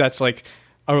to me that's like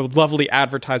a lovely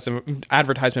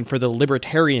advertisement for the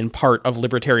libertarian part of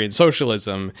libertarian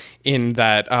socialism, in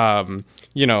that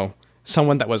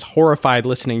someone that was horrified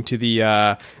listening to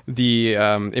the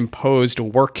imposed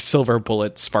work silver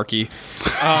bullet Sparky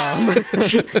on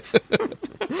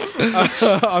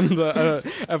the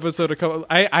episode.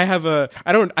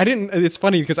 It's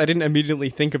funny because I didn't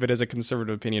immediately think of it as a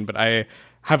conservative opinion, but I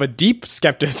have a deep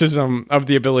skepticism of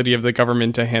the ability of the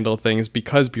government to handle things,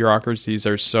 because bureaucracies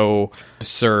are so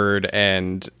absurd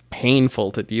and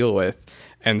painful to deal with.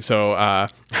 And so I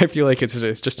feel like it's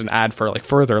just an ad for like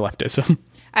further leftism.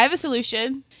 I have a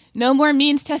solution. No more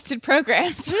means-tested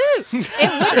programs. It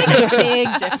would make a big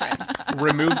difference.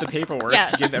 Remove the paperwork.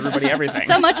 Yeah. Give everybody everything.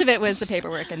 So much of it was the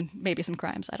paperwork and maybe some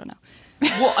crimes. I don't know.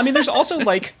 Well, I mean, there's also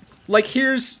like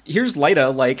here's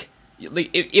Lyda. Like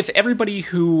if everybody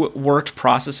who worked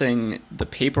processing the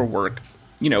paperwork,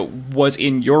 was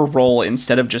in your role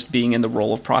instead of just being in the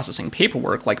role of processing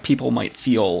paperwork, like people might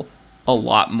feel a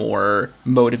lot more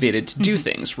motivated to do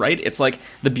things, right? It's like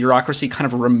the bureaucracy kind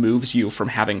of removes you from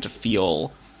having to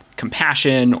feel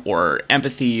compassion or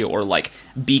empathy or like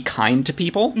be kind to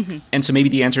people. And so maybe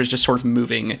the answer is just sort of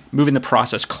moving the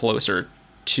process closer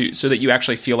to, so that you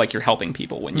actually feel like you're helping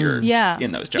people when you're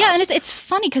in those jobs. Yeah, and it's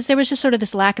funny because there was just sort of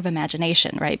this lack of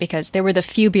imagination, right? Because there were the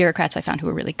few bureaucrats I found who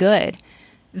were really good.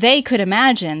 They could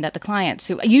imagine that the clients,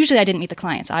 who usually I didn't meet the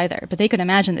clients either, but they could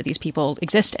imagine that these people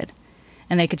existed.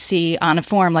 And they could see on a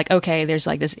form, like, okay, there's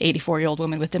like this 84-year-old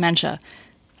woman with dementia.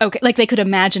 Okay, like they could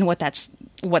imagine what that's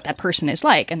what that person is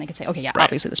like, and they can say, okay, yeah, Right.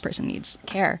 obviously this person needs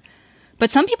care. But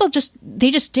some people just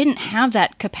didn't have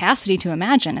that capacity to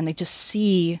imagine, and they just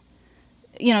see,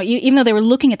 even though they were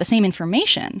looking at the same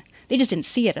information, they just didn't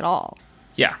see it at all.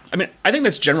 Yeah. I mean, I think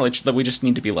that's generally that we just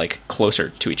need to be like closer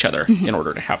to each other in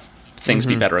order to have things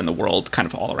be better in the world kind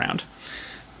of all around.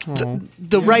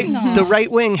 The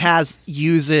right wing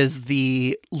uses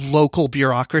the local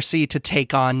bureaucracy to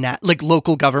take on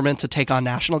local government to take on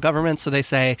national government. So they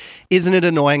say, isn't it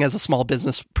annoying as a small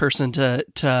business person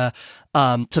to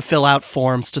fill out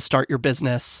forms to start your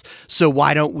business? So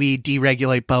why don't we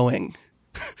deregulate Boeing?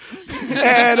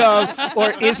 And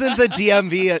or isn't the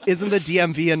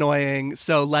DMV annoying?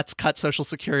 So let's cut Social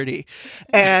Security.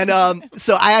 And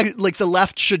so the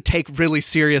left should take really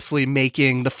seriously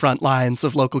making the front lines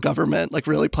of local government like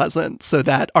really pleasant, so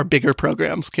that our bigger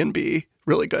programs can be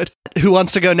really good. Who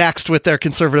wants to go next with their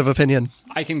conservative opinion?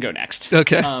 I can go next.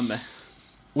 Okay.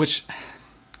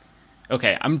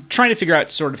 I'm trying to figure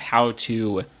out sort of how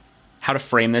to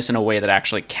frame this in a way that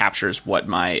actually captures what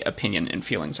my opinion and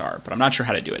feelings are, but I'm not sure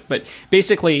how to do it. But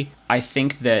basically, I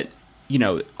think that,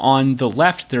 on the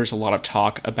left, there's a lot of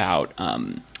talk about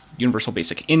universal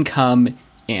basic income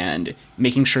and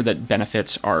making sure that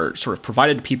benefits are sort of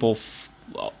provided to people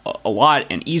a lot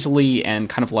and easily, and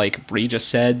kind of like Bree just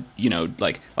said,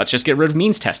 let's just get rid of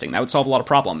means testing. That would solve a lot of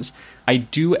problems. I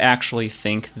do actually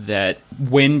think that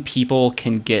when people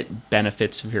can get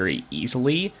benefits very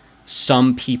easily,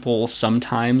 some people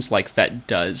sometimes that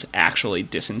does actually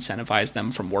disincentivize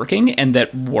them from working, and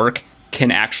that work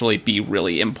can actually be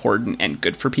really important and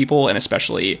good for people, and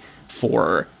especially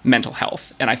for mental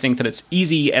health. And I think that it's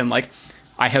easy, and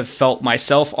I have felt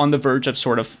myself on the verge of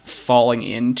sort of falling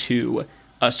into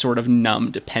a sort of numb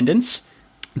dependence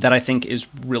that I think is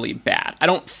really bad. I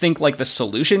don't think the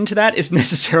solution to that is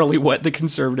necessarily what the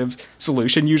conservative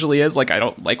solution usually is. I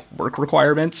don't like work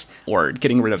requirements or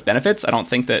getting rid of benefits. I don't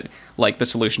think that the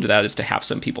solution to that is to have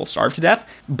some people starve to death.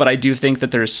 But I do think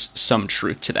that there's some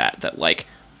truth to that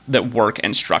that work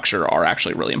and structure are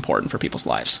actually really important for people's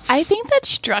lives. I think that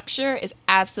structure is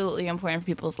absolutely important for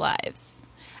people's lives.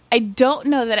 I don't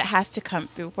know that it has to come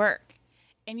through work.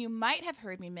 And you might have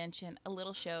heard me mention a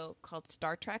little show called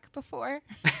Star Trek before.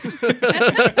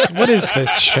 What is this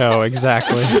show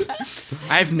exactly?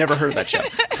 I've never heard of that show.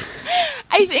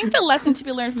 I think the lesson to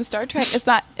be learned from Star Trek is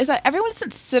that everyone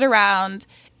doesn't sit around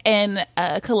in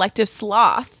a collective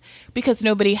sloth because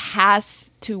nobody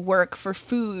has to work for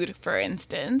food, for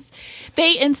instance.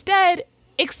 They instead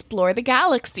explore the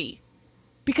galaxy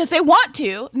because they want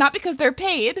to, not because they're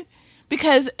paid,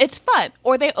 because it's fun.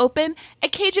 Or they open a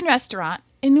Cajun restaurant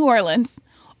in New Orleans,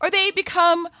 or they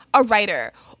become a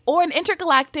writer or an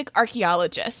intergalactic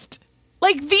archaeologist.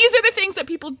 These are the things that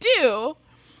people do.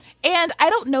 And I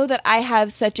don't know that I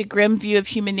have such a grim view of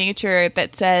human nature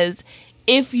that says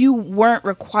if you weren't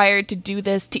required to do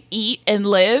this to eat and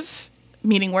live,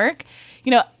 meaning work,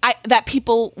 that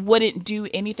people wouldn't do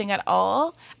anything at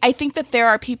all. I think that there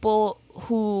are people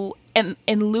who, in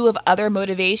lieu of other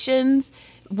motivations,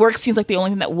 work seems like the only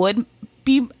thing that would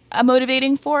be a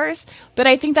motivating force, but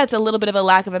I think that's a little bit of a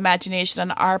lack of imagination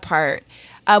on our part.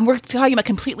 We're talking about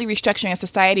completely restructuring a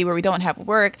society where we don't have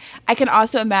work. I can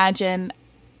also imagine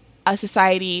a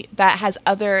society that has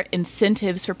other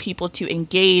incentives for people to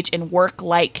engage in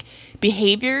work-like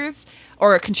behaviors,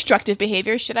 or constructive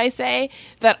behaviors, should I say,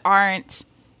 that aren't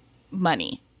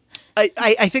money.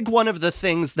 I think one of the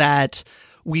things that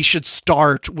we should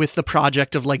start with the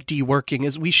project of deworking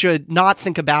is we should not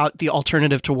think about the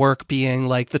alternative to work being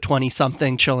the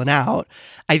 20-something chilling out.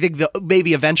 I think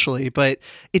maybe eventually, but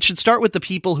it should start with the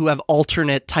people who have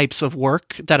alternate types of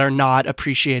work that are not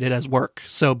appreciated as work.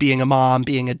 So being a mom,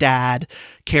 being a dad,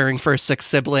 caring for a sick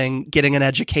sibling, getting an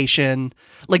education,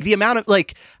 the amount of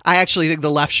I actually think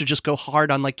the left should just go hard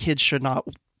on kids should not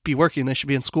be working, they should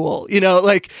be in school,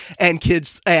 and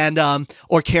kids, and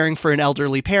or caring for an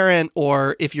elderly parent,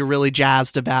 or if you're really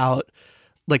jazzed about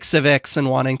civics and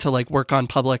wanting to work on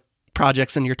public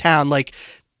projects in your town,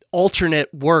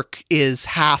 alternate work is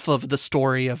half of the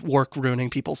story of work ruining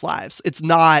people's lives. It's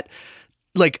not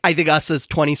I think us as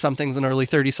 20 somethings and early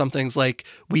 30 somethings,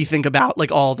 we think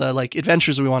about all the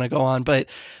adventures we want to go on. But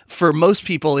for most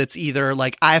people, it's either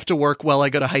I have to work while I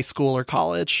go to high school or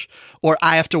college, or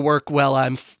I have to work while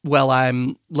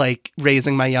I'm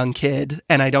raising my young kid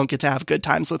and I don't get to have good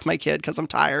times with my kid because I'm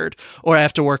tired, or I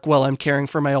have to work while I'm caring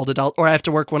for my old adult, or I have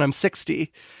to work when I'm 60,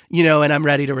 and I'm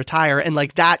ready to retire. And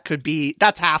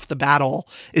that's half the battle,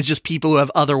 is just people who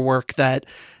have other work that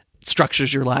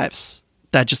structures your lives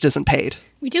that just isn't paid.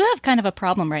 We do have kind of a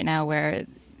problem right now where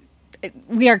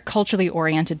we are culturally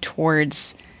oriented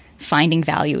towards finding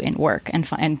value in work,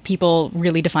 and people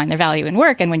really define their value in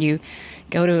work. And when you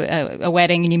go to a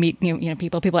wedding and you meet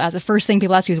people ask, the first thing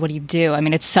people ask you is, what do you do? I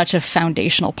mean, it's such a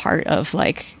foundational part of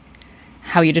like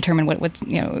how you determine what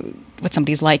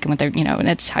somebody's like and what they're, and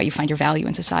it's how you find your value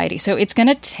in society. So it's going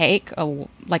to take a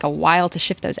while to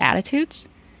shift those attitudes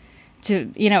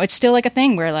to, it's still like a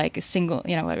thing where like a single,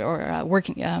 or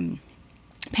working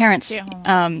parents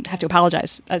have to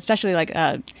apologize, especially like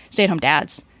stay-at-home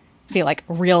dads feel like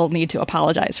a real need to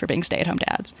apologize for being stay-at-home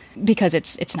dads because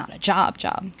it's not a job.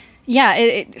 Yeah,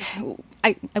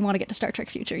 I want to get to Star Trek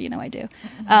Future, I do.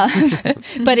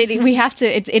 But we have to.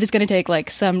 It is going to take like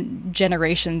some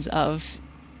generations of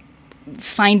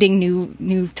finding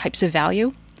new types of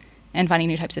value and finding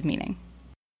new types of meaning.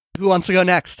 Who wants to go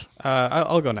next?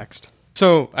 I'll go next.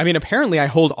 So, I mean, apparently I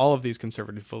hold all of these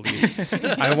conservative beliefs.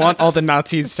 I want all the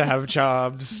Nazis to have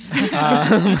jobs.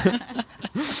 I'm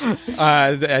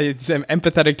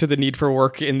empathetic to the need for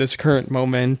work in this current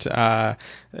moment. I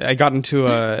got into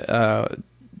a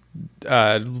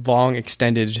long,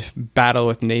 extended battle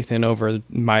with Nathan over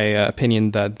my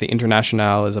opinion that the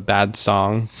Internationale is a bad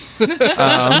song.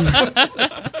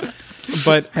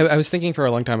 But I was thinking for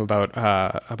a long time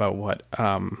about what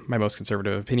my most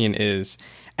conservative opinion is,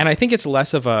 and I think it's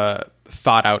less of a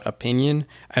thought out opinion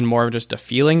and more of just a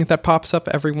feeling that pops up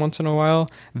every once in a while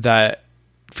that,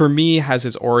 for me, has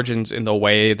its origins in the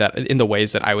ways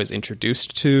that I was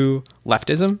introduced to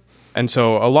leftism. And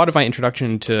so a lot of my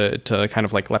introduction to kind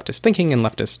of like leftist thinking and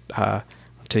leftist,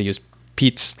 to use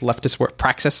Pete's leftist word,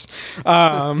 praxis,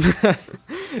 a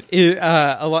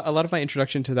lot of my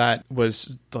introduction to that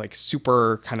was like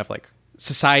super kind of like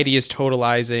society is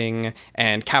totalizing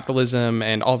and capitalism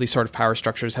and all these sort of power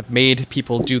structures have made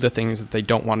people do the things that they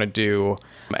don't want to do.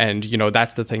 And,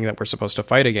 that's the thing that we're supposed to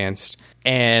fight against.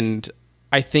 And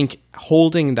I think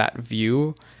holding that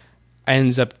view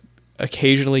ends up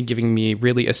occasionally giving me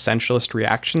really essentialist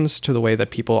reactions to the way that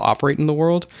people operate in the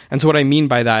world. And so what I mean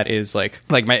by that is like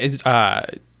my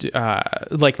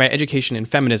education in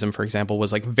feminism, for example,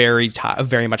 was like very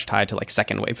much tied to like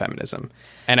second wave feminism.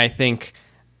 And I think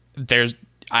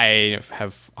I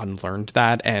have unlearned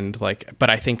that, and but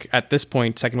I think at this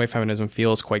point second wave feminism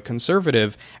feels quite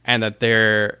conservative, and that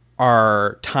there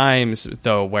are times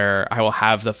though where I will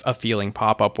have a feeling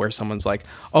pop up where someone's like,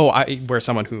 where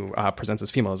someone who presents as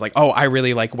female is like, I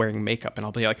really like wearing makeup, and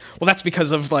I'll be like, well, that's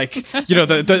because of like,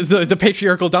 the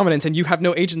patriarchal dominance, and you have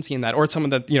no agency in that. Or someone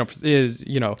that is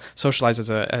socialized as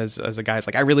a guy is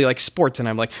like, I really like sports, and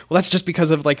I'm like, well, that's just because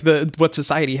of like what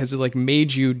society has like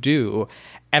made you do.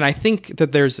 And I think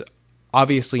that there's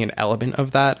obviously an element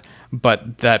of that,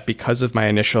 but that because of my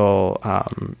initial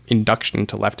induction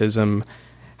to leftism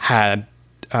had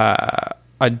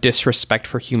a disrespect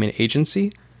for human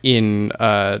agency in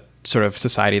a sort of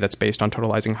society that's based on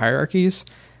totalizing hierarchies,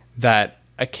 that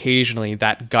occasionally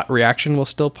that gut reaction will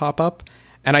still pop up.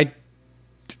 And I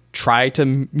try to,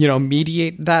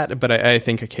 mediate that, but I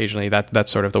think occasionally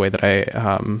that's sort of the way that I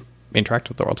interact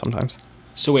with the world sometimes.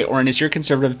 So wait, Oren, is your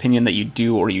conservative opinion that you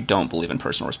do or you don't believe in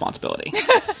personal responsibility?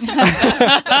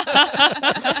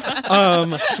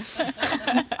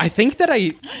 I think that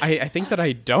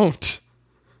I don't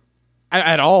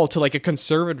at all, to like a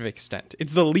conservative extent.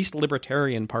 It's the least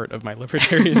libertarian part of my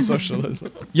libertarian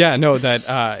socialism. Yeah, no,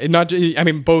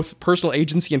 that both personal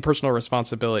agency and personal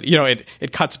responsibility.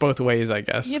 It cuts both ways, I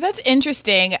guess. Yeah, that's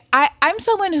interesting. I'm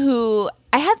someone who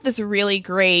I had this really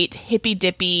great hippy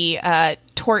dippy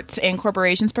torts and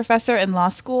corporations professor in law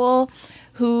school,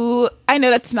 who I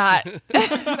know that's not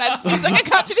that seems like a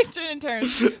contradiction in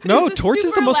terms. No, torts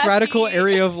is the most radical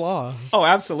area of law. Oh,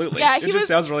 absolutely. Yeah, it just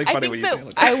sounds really funny when you say it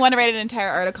like that. I want to write an entire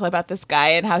article about this guy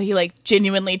and how he like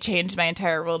genuinely changed my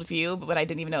entire worldview, but when I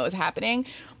didn't even know it was happening.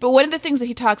 But one of the things that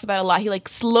he talks about a lot, he like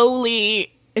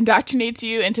slowly indoctrinates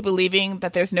you into believing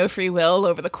that there's no free will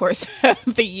over the course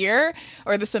of the year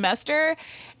or the semester.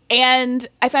 And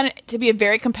I found it to be a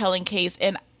very compelling case.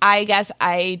 And I guess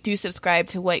I do subscribe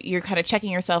to what you're kind of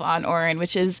checking yourself on, Oren,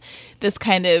 which is this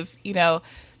kind of,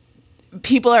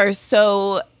 people are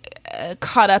so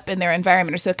caught up in their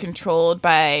environment or so controlled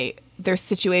by their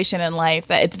situation in life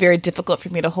that it's very difficult for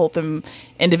me to hold them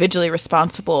individually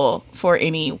responsible for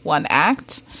any one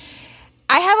act.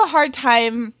 I have a hard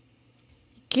time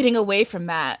getting away from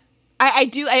that. I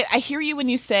hear you when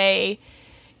you say,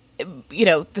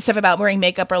 the stuff about wearing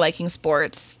makeup or liking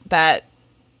sports, that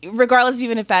regardless of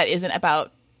even if that isn't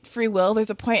about free will, there's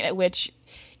a point at which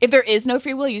if there is no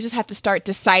free will, you just have to start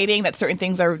deciding that certain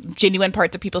things are genuine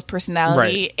parts of people's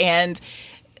personality. Right. And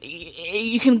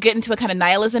you can get into a kind of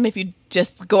nihilism if you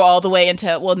just go all the way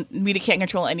into, well, we can't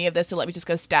control any of this, so let me just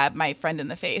go stab my friend in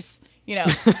the face. You know,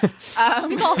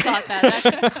 We've all thought that.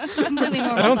 That's completely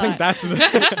normal. I don't thought. think that's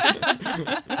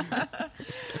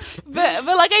but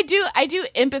like I do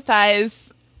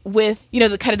empathize with, you know,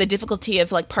 the kind of the difficulty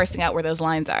of like parsing out where those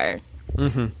lines are.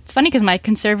 It's funny because my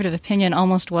conservative opinion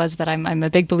almost was that I'm a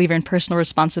big believer in personal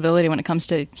responsibility when it comes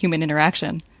to human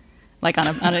interaction, like on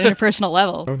an interpersonal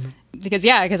level. Because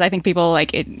I think people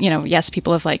like it, you know, yes,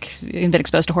 people have like been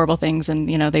exposed to horrible things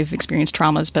and, you know, they've experienced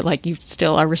traumas, but like you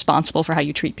still are responsible for how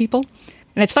you treat people.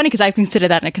 And it's funny because I consider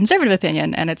that in a conservative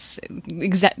opinion, and it's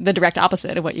the direct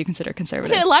opposite of what you consider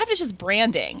conservative. So a lot of it's just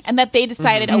branding, and that they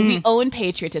decided, oh, we own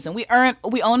patriotism, we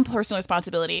own personal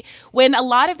responsibility. When a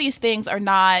lot of these things are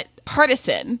not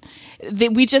partisan,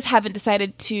 that we just haven't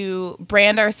decided to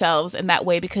brand ourselves in that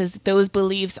way because those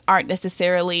beliefs aren't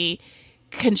necessarily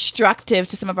constructive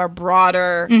to some of our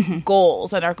broader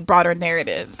goals and our broader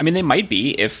narratives. I mean, they might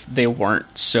be if they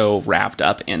weren't so wrapped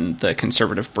up in the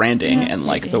conservative branding and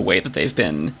like the way that they've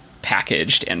been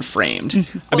packaged and framed.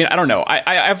 I mean, I don't know.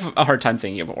 I have a hard time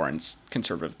thinking of Oren's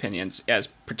conservative opinions as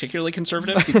particularly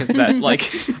conservative because that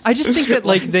like I just think that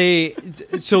like the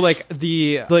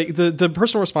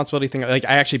personal responsibility thing, like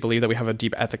I actually believe that we have a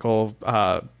deep ethical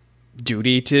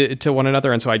duty to one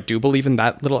another, and so I do believe in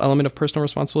that little element of personal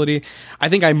responsibility. I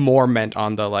think I more meant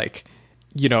on the like,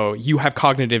 you know, you have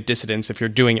cognitive dissonance if you're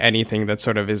doing anything that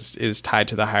sort of is tied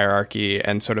to the hierarchy,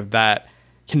 and sort of that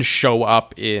can show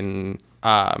up in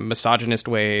misogynist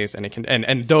ways, and it can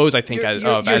and those I think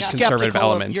as conservative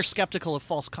elements. You're skeptical of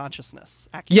false consciousness.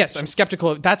 Yes, I'm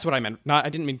skeptical of, that's what I meant. I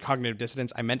didn't mean cognitive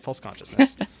dissonance. I meant false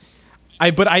consciousness.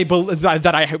 I believe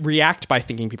that I react by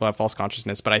thinking people have false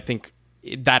consciousness, but I think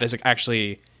that is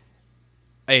actually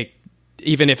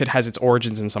even if it has its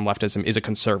origins in some leftism, is a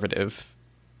conservative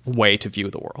way to view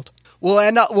the world. We'll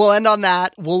end on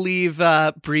that. We'll leave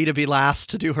Bree to be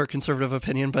last to do her conservative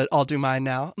opinion, but I'll do mine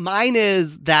now. Mine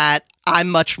is that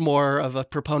I'm much more of a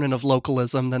proponent of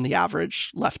localism than the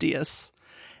average lefty is.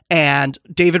 And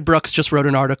David Brooks just wrote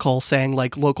an article saying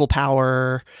like local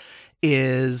power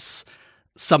is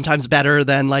sometimes better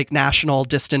than like national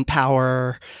distant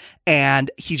power. And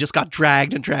he just got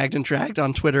dragged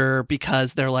on Twitter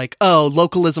because they're like, oh,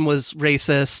 localism was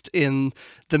racist in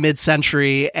the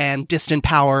mid-century and distant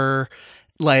power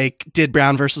like did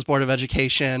Brown versus Board of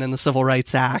Education and the Civil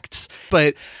Rights Act.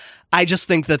 But I just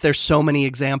think that there's so many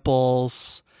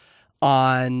examples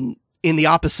in the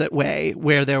opposite way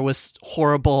where there was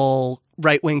horrible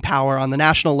right-wing power on the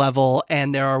national level,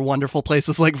 and there are wonderful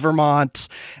places like Vermont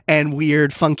and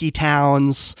weird funky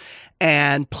towns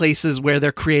and places where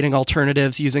they're creating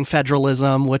alternatives using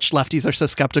federalism, which lefties are so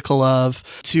skeptical of,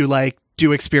 to like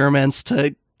do experiments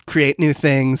to create new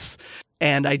things.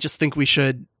 And I just think we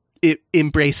should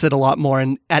embrace it a lot more,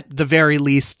 and at the very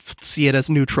least see it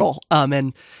as neutral,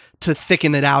 and to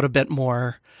thicken it out a bit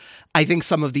more. I think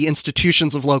some of the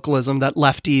institutions of localism that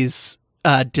lefties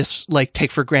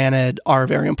take for granted are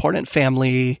very important.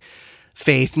 Family,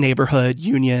 faith, neighborhood,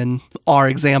 union are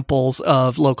examples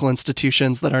of local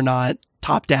institutions that are not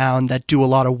top down, that do a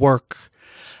lot of work.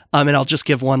 And I'll just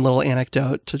give one little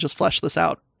anecdote to just flesh this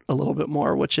out a little bit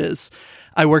more, which is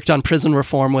I worked on prison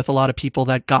reform with a lot of people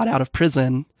that got out of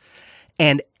prison,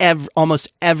 and almost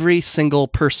every single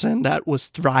person that was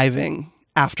thriving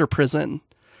after prison,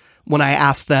 when I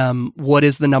asked them, what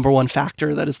is the number one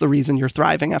factor that is the reason you're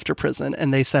thriving after prison?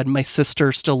 And they said, my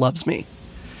sister still loves me.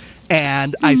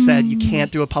 And I said, you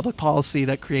can't do a public policy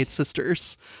that creates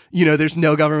sisters. You know, there's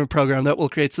no government program that will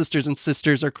create sisters, and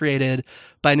sisters are created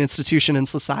by an institution in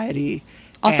society.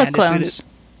 Also clones.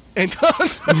 And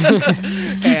clones.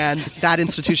 And that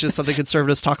institution is something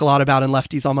conservatives talk a lot about and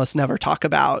lefties almost never talk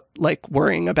about, like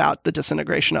worrying about the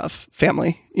disintegration of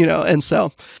family, you know. And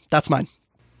so that's mine.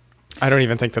 I don't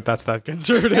even think that's that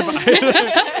conservative. None of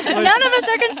us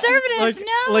are conservatives.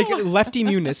 No, like lefty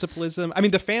municipalism. I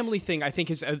mean, the family thing I think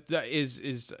is a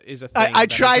thing. I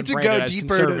tried to go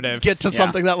deeper to get to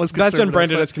something that was conservative. That's been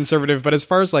branded as conservative. But as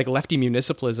far as like lefty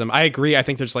municipalism, I agree. I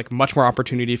think there's like much more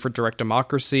opportunity for direct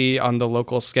democracy on the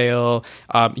local scale.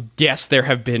 Yes, there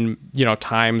have been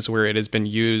times where it has been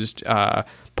used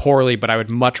poorly, but I would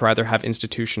much rather have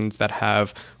institutions that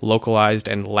have localized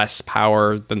and less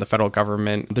power than the federal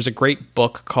government. There's a great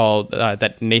book called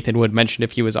that Nathan would mention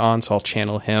if he was on, so I'll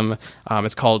channel him.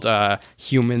 It's called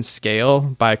Human Scale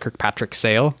by Kirkpatrick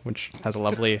Sale, which has a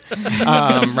lovely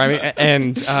rhyming,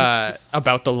 and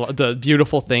about the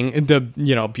beautiful thing, the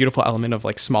beautiful element of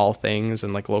like small things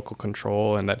and like local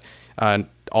control, and that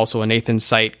also a Nathan's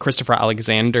site, Christopher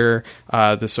Alexander,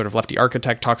 this sort of lefty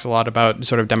architect, talks a lot about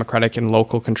sort of democratic and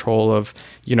local control of,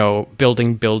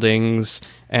 building buildings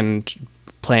and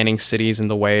planning cities in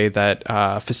the way that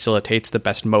facilitates the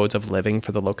best modes of living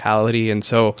for the locality. And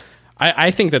so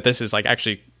I think that this is like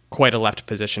actually quite a left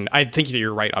position. I think that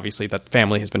you're right, obviously, that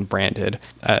family has been branded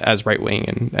as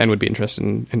right-wing and would be interested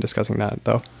in discussing that,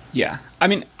 though. Yeah. I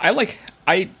mean,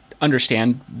 I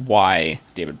understand why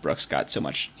David Brooks got so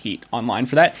much heat online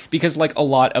for that, because like a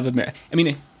lot of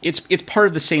it's part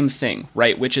of the same thing,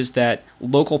 right? Which is that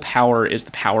local power is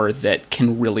the power that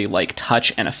can really like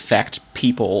touch and affect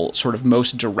people sort of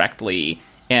most directly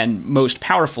and most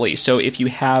powerfully. So if you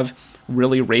have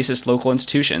really racist local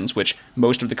institutions, which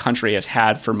most of the country has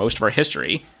had for most of our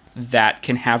history, that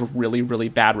can have really, really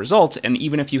bad results. And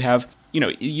even if you have,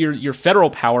 your federal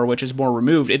power, which is more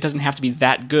removed, it doesn't have to be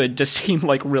that good to seem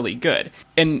like really good.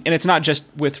 And it's not just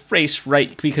with race,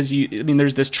 right? Because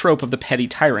there's this trope of the petty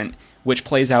tyrant, which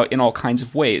plays out in all kinds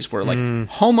of ways, where like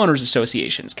homeowners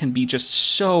associations can be just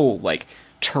so like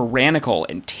tyrannical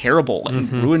and terrible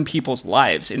and ruin people's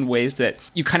lives in ways that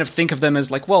you kind of think of them as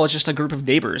like, well, it's just a group of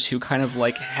neighbors who kind of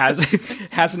like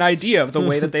has an idea of the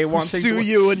way that they want things sue to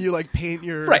you and you like paint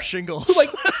your shingles.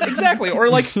 Like exactly. Or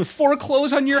like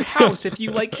foreclose on your house if you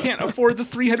like can't afford the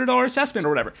 $300 assessment or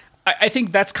whatever. I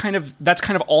think that's kind of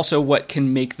also what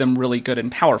can make them really good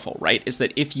and powerful, right? Is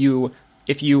that if you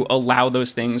allow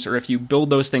those things, or if you build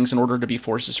those things in order to be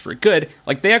forces for good,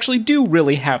 like they actually do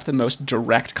really have the most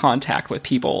direct contact with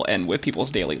people and with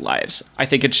people's daily lives. I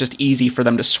think it's just easy for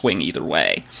them to swing either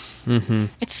way. Mm-hmm.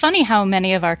 It's funny how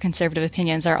many of our conservative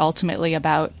opinions are ultimately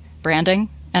about branding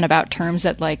and about terms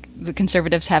that like the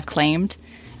conservatives have claimed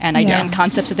and and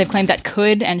concepts that they've claimed that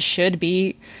could and should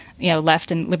be,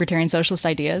 left and libertarian socialist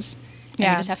ideas. And you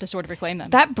just have to sort of reclaim them.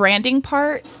 That branding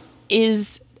part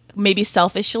is maybe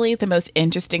selfishly the most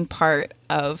interesting part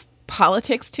of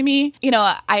politics to me.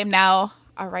 I am now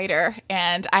a writer,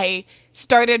 and I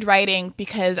started writing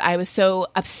because I was so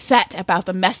upset about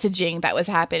the messaging that was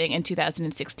happening in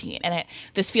 2016. And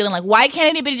this feeling like, why can't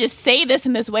anybody just say this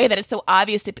in this way that it's so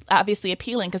obviously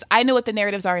appealing? Because I know what the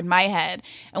narratives are in my head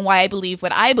and why I believe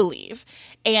what I believe.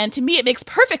 And to me, it makes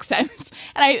perfect sense.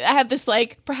 And I have this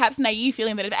like perhaps naive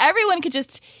feeling that if everyone could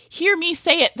just hear me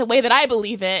say it the way that I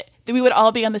believe it, then we would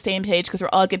all be on the same page because we're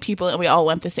all good people and we all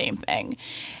want the same thing.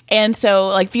 And so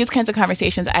like these kinds of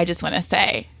conversations, I just want to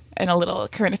say, and a little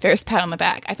current affairs pat on the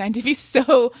back, I find to be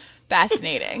so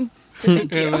fascinating. So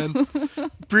thank you.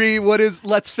 Bree,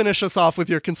 let's finish us off with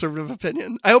your conservative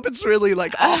opinion. I hope it's really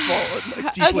like awful and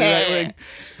like deeply right-wing.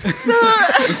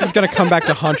 This is going to come back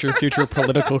to haunt your future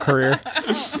political career.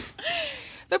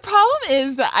 The problem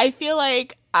is that I feel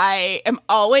like I am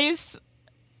always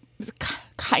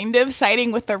kind of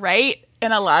siding with the right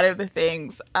in a lot of the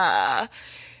things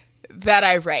that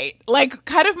I write. Like,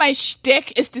 kind of my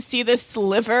shtick is to see this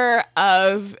sliver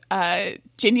of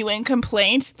genuine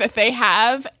complaint that they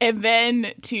have, and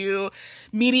then to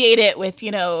mediate it with,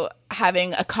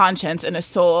 having a conscience and a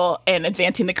soul and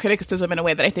advancing the criticism in a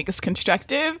way that I think is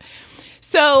constructive.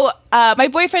 So my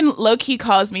boyfriend low-key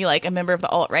calls me like a member of the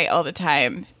alt-right all the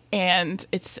time, and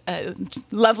it's a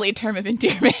lovely term of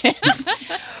endearment.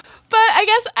 But I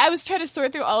guess I was trying to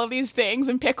sort through all of these things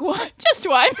and pick one, just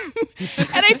one.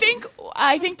 And I think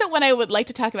that what I would like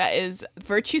to talk about is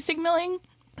virtue signaling.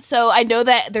 So I know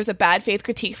that there's a bad faith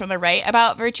critique from the right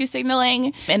about virtue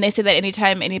signaling. And they say that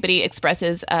anytime anybody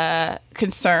expresses a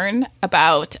concern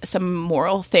about some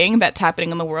moral thing that's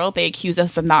happening in the world, they accuse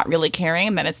us of not really caring,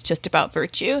 and that it's just about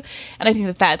virtue. And I think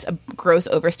that that's a gross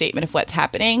overstatement of what's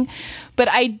happening. But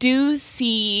I do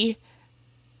see,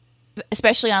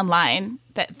 especially online,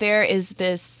 that there is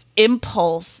this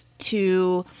impulse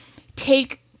to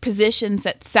take positions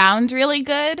that sound really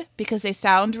good because they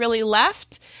sound really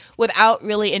left without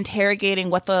really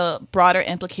interrogating what the broader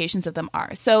implications of them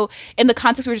are. So in the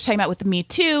context we were just talking about with the Me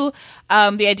Too,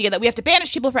 the idea that we have to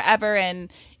banish people forever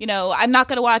and, I'm not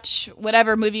going to watch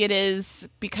whatever movie it is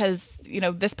because,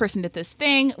 this person did this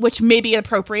thing, which may be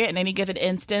appropriate in any given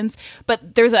instance.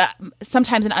 But there's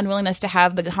sometimes an unwillingness to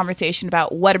have the conversation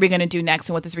about what are we going to do next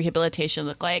and what does rehabilitation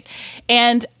look like.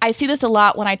 And I see this a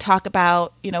lot when I talk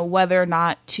about, whether or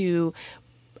not to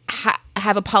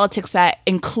have a politics that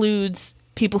includes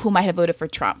people who might have voted for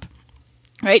Trump,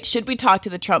 right? Should we talk to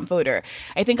the Trump voter?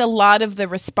 I think a lot of the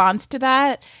response to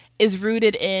that is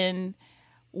rooted in,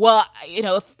 well,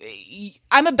 if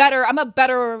I'm a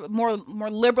better, more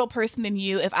liberal person than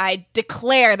you if I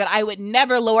declare that I would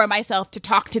never lower myself to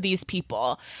talk to these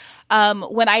people.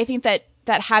 When I think that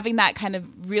having that kind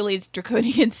of really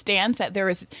draconian stance that there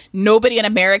is nobody in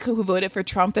America who voted for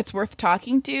Trump that's worth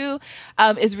talking to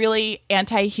is really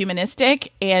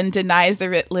anti-humanistic and denies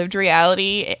the lived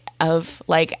reality of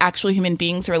like actual human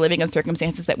beings who are living in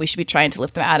circumstances that we should be trying to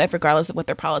lift them out of, regardless of what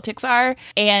their politics are.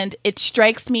 And it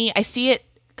strikes me, I see it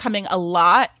coming a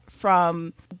lot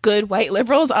from good white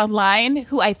liberals online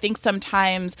who I think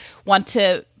sometimes want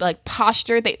to like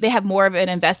posture. They have more of an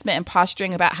investment in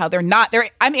posturing about how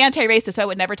I'm anti-racist, so I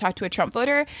would never talk to a Trump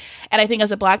voter. And I think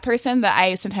as a Black person that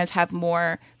I sometimes have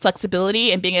more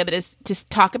flexibility in being able to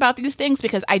talk about these things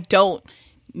because I don't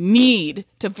need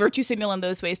to virtue signal in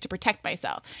those ways to protect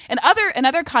myself. In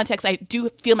other contexts, I do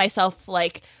feel myself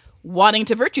like wanting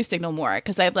to virtue signal more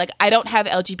because I don't have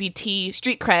LGBT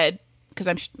street cred because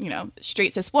I'm,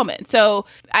 straight cis woman. So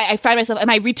I find myself, am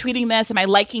I retweeting this? Am I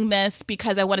liking this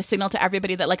because I want to signal to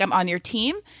everybody that like I'm on your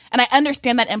team? And I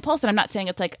understand that impulse, and I'm not saying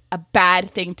it's like a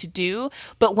bad thing to do.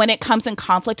 But when it comes in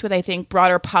conflict with, I think,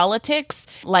 broader politics,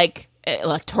 like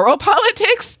electoral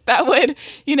politics, that would,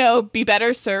 be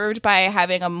better served by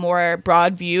having a more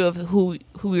broad view of who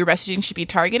your messaging should be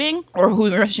targeting or who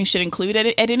your messaging should include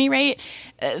at any rate,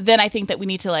 then I think that we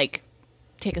need to like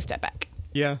take a step back.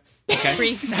 Yeah.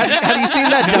 Okay. Have you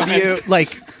seen that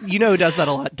who does that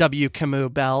a lot? W. Camus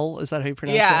Bell, is that how you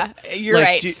pronounce it? Yeah, you're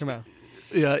right.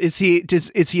 Yeah, is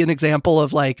he an example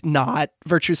of like not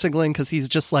virtue signaling because he's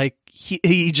just like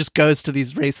he just goes to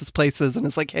these racist places and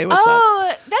is like, hey, what's up?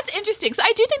 Oh, that's interesting. So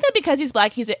I do think that because he's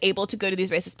Black, he's able to go to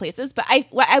these racist places. But I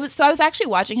was actually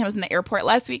watching him. I was in the airport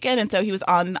last weekend, and so he was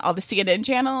on all the CNN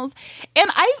channels,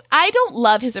 and I don't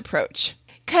love his approach.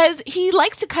 Because he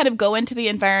likes to kind of go into the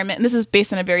environment, and this is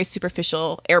based on a very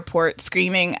superficial airport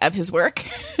screening of his work.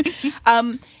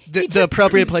 The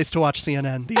appropriate place to watch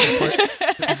CNN, the airport.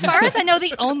 As far as I know,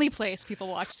 the only place people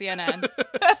watch CNN.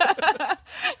 Yeah,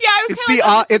 I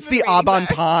was it's the Aban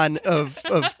Pan of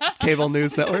cable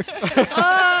news networks.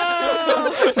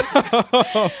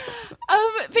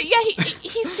 But yeah,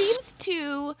 he seems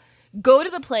to go to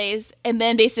the place and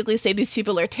then basically say these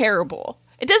people are terrible.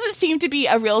 It doesn't seem to be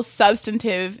a real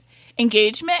substantive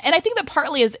engagement. And I think that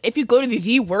partly is if you go to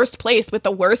the worst place with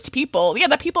the worst people,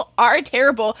 the people are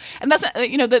terrible. And that's,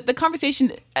 the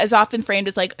conversation is often framed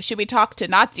as like, should we talk to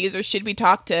Nazis or should we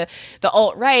talk to the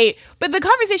alt-right? But the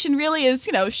conversation really is,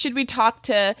 should we talk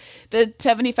to the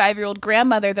 75-year-old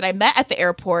grandmother that I met at the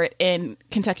airport in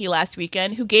Kentucky last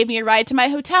weekend who gave me a ride to my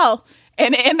hotel?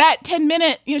 And in that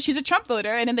 10-minute, she's a Trump voter.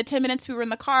 And in the 10 minutes we were in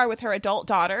the car with her adult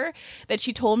daughter that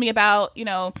she told me about,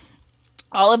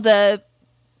 all of the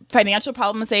financial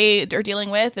problems they are dealing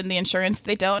with and the insurance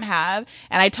they don't have.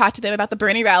 And I talked to them about the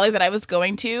Bernie rally that I was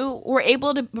going to.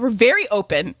 We're very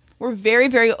open. We're very,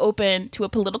 very open to a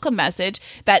political message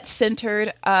that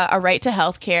centered a right to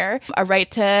health care, a right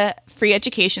to free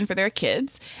education for their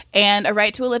kids, and a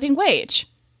right to a living wage.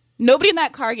 Nobody in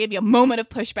that car gave me a moment of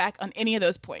pushback on any of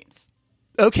those points.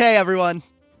 Okay, everyone.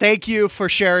 Thank you for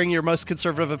sharing your most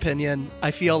conservative opinion.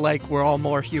 I feel like we're all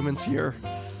more humans here.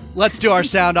 Let's do our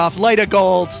sound off. Light of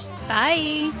Gold.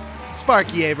 Bye.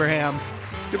 Sparky Abraham.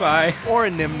 Goodbye.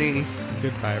 Oren Nimni.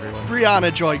 Goodbye, everyone.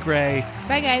 Brianna Joy Gray.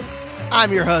 Bye, guys.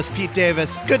 I'm your host, Pete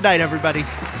Davis. Good night, everybody.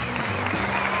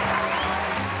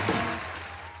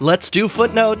 Let's do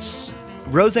footnotes.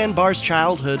 Roseanne Barr's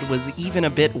childhood was even a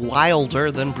bit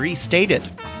wilder than Bree stated.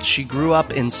 She grew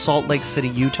up in Salt Lake City,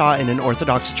 Utah, in an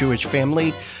Orthodox Jewish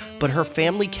family, but her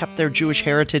family kept their Jewish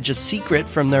heritage a secret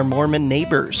from their Mormon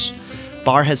neighbors.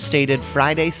 Barr has stated,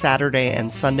 Friday, Saturday,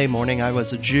 and Sunday morning I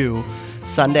was a Jew.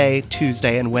 Sunday,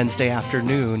 Tuesday, and Wednesday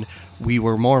afternoon, we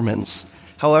were Mormons.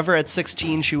 However, at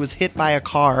 16, she was hit by a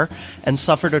car and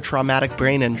suffered a traumatic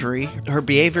brain injury. Her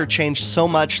behavior changed so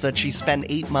much that she spent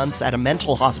 8 months at a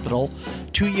mental hospital.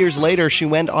 2 years later, she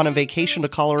went on a vacation to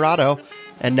Colorado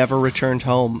and never returned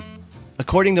home.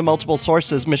 According to multiple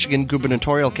sources, Michigan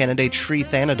gubernatorial candidate Sri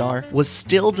Thanadar was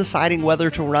still deciding whether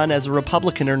to run as a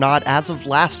Republican or not as of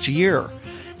last year.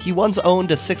 He once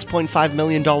owned a $6.5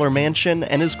 million mansion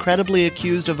and is credibly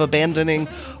accused of abandoning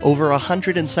over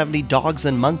 170 dogs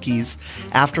and monkeys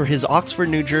after his Oxford,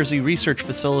 New Jersey research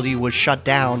facility was shut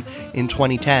down in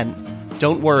 2010.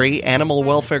 Don't worry, animal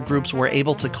welfare groups were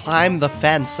able to climb the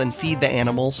fence and feed the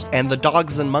animals, and the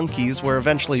dogs and monkeys were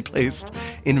eventually placed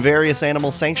in various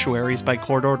animal sanctuaries by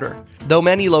court order. Though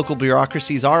many local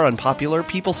bureaucracies are unpopular,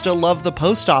 people still love the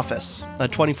post office. A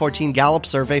 2014 Gallup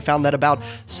survey found that about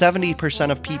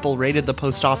 70% of people rated the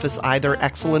post office either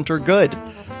excellent or good.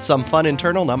 Some fun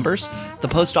internal numbers: the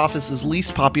post office is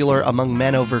least popular among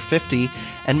men over 50,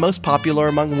 and most popular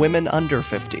among women under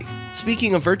 50.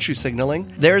 Speaking of virtue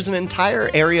signaling, there's an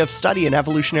entire area of study in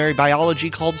evolutionary biology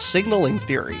called signaling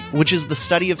theory, which is the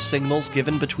study of signals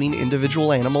given between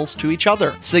individual animals to each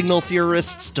other. Signal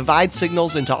theorists divide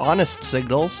signals into honest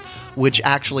signals, which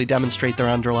actually demonstrate their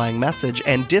underlying message,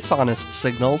 and dishonest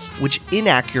signals, which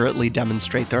inaccurately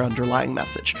demonstrate their underlying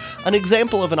message. An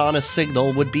example of an honest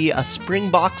signal would be a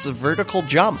Springbok's vertical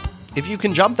jump. If you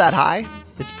can jump that high,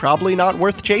 it's probably not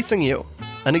worth chasing you.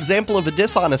 An example of a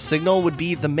dishonest signal would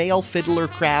be the male fiddler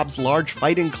crab's large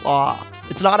fighting claw.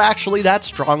 It's not actually that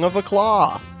strong of a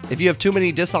claw. If you have too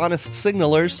many dishonest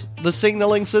signalers, the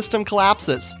signaling system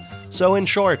collapses. So in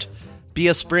short, be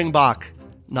a Springbok,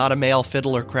 not a male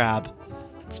fiddler crab.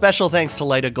 Special thanks to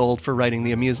Lyta Gold for writing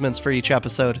the amusements for each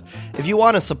episode. If you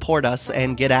want to support us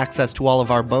and get access to all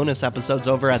of our bonus episodes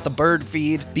over at the Bird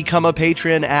Feed, become a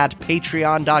patron at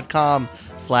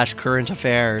patreon.com/current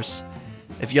affairs.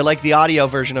 If you like the audio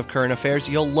version of Current Affairs,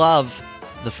 you'll love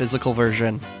the physical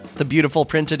version, the beautiful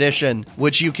print edition,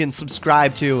 which you can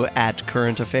subscribe to at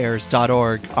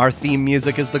currentaffairs.org. Our theme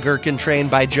music is The Gherkin Train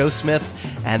by Joe Smith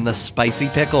and the Spicy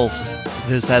Pickles.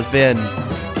 This has been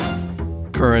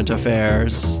Current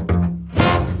Affairs.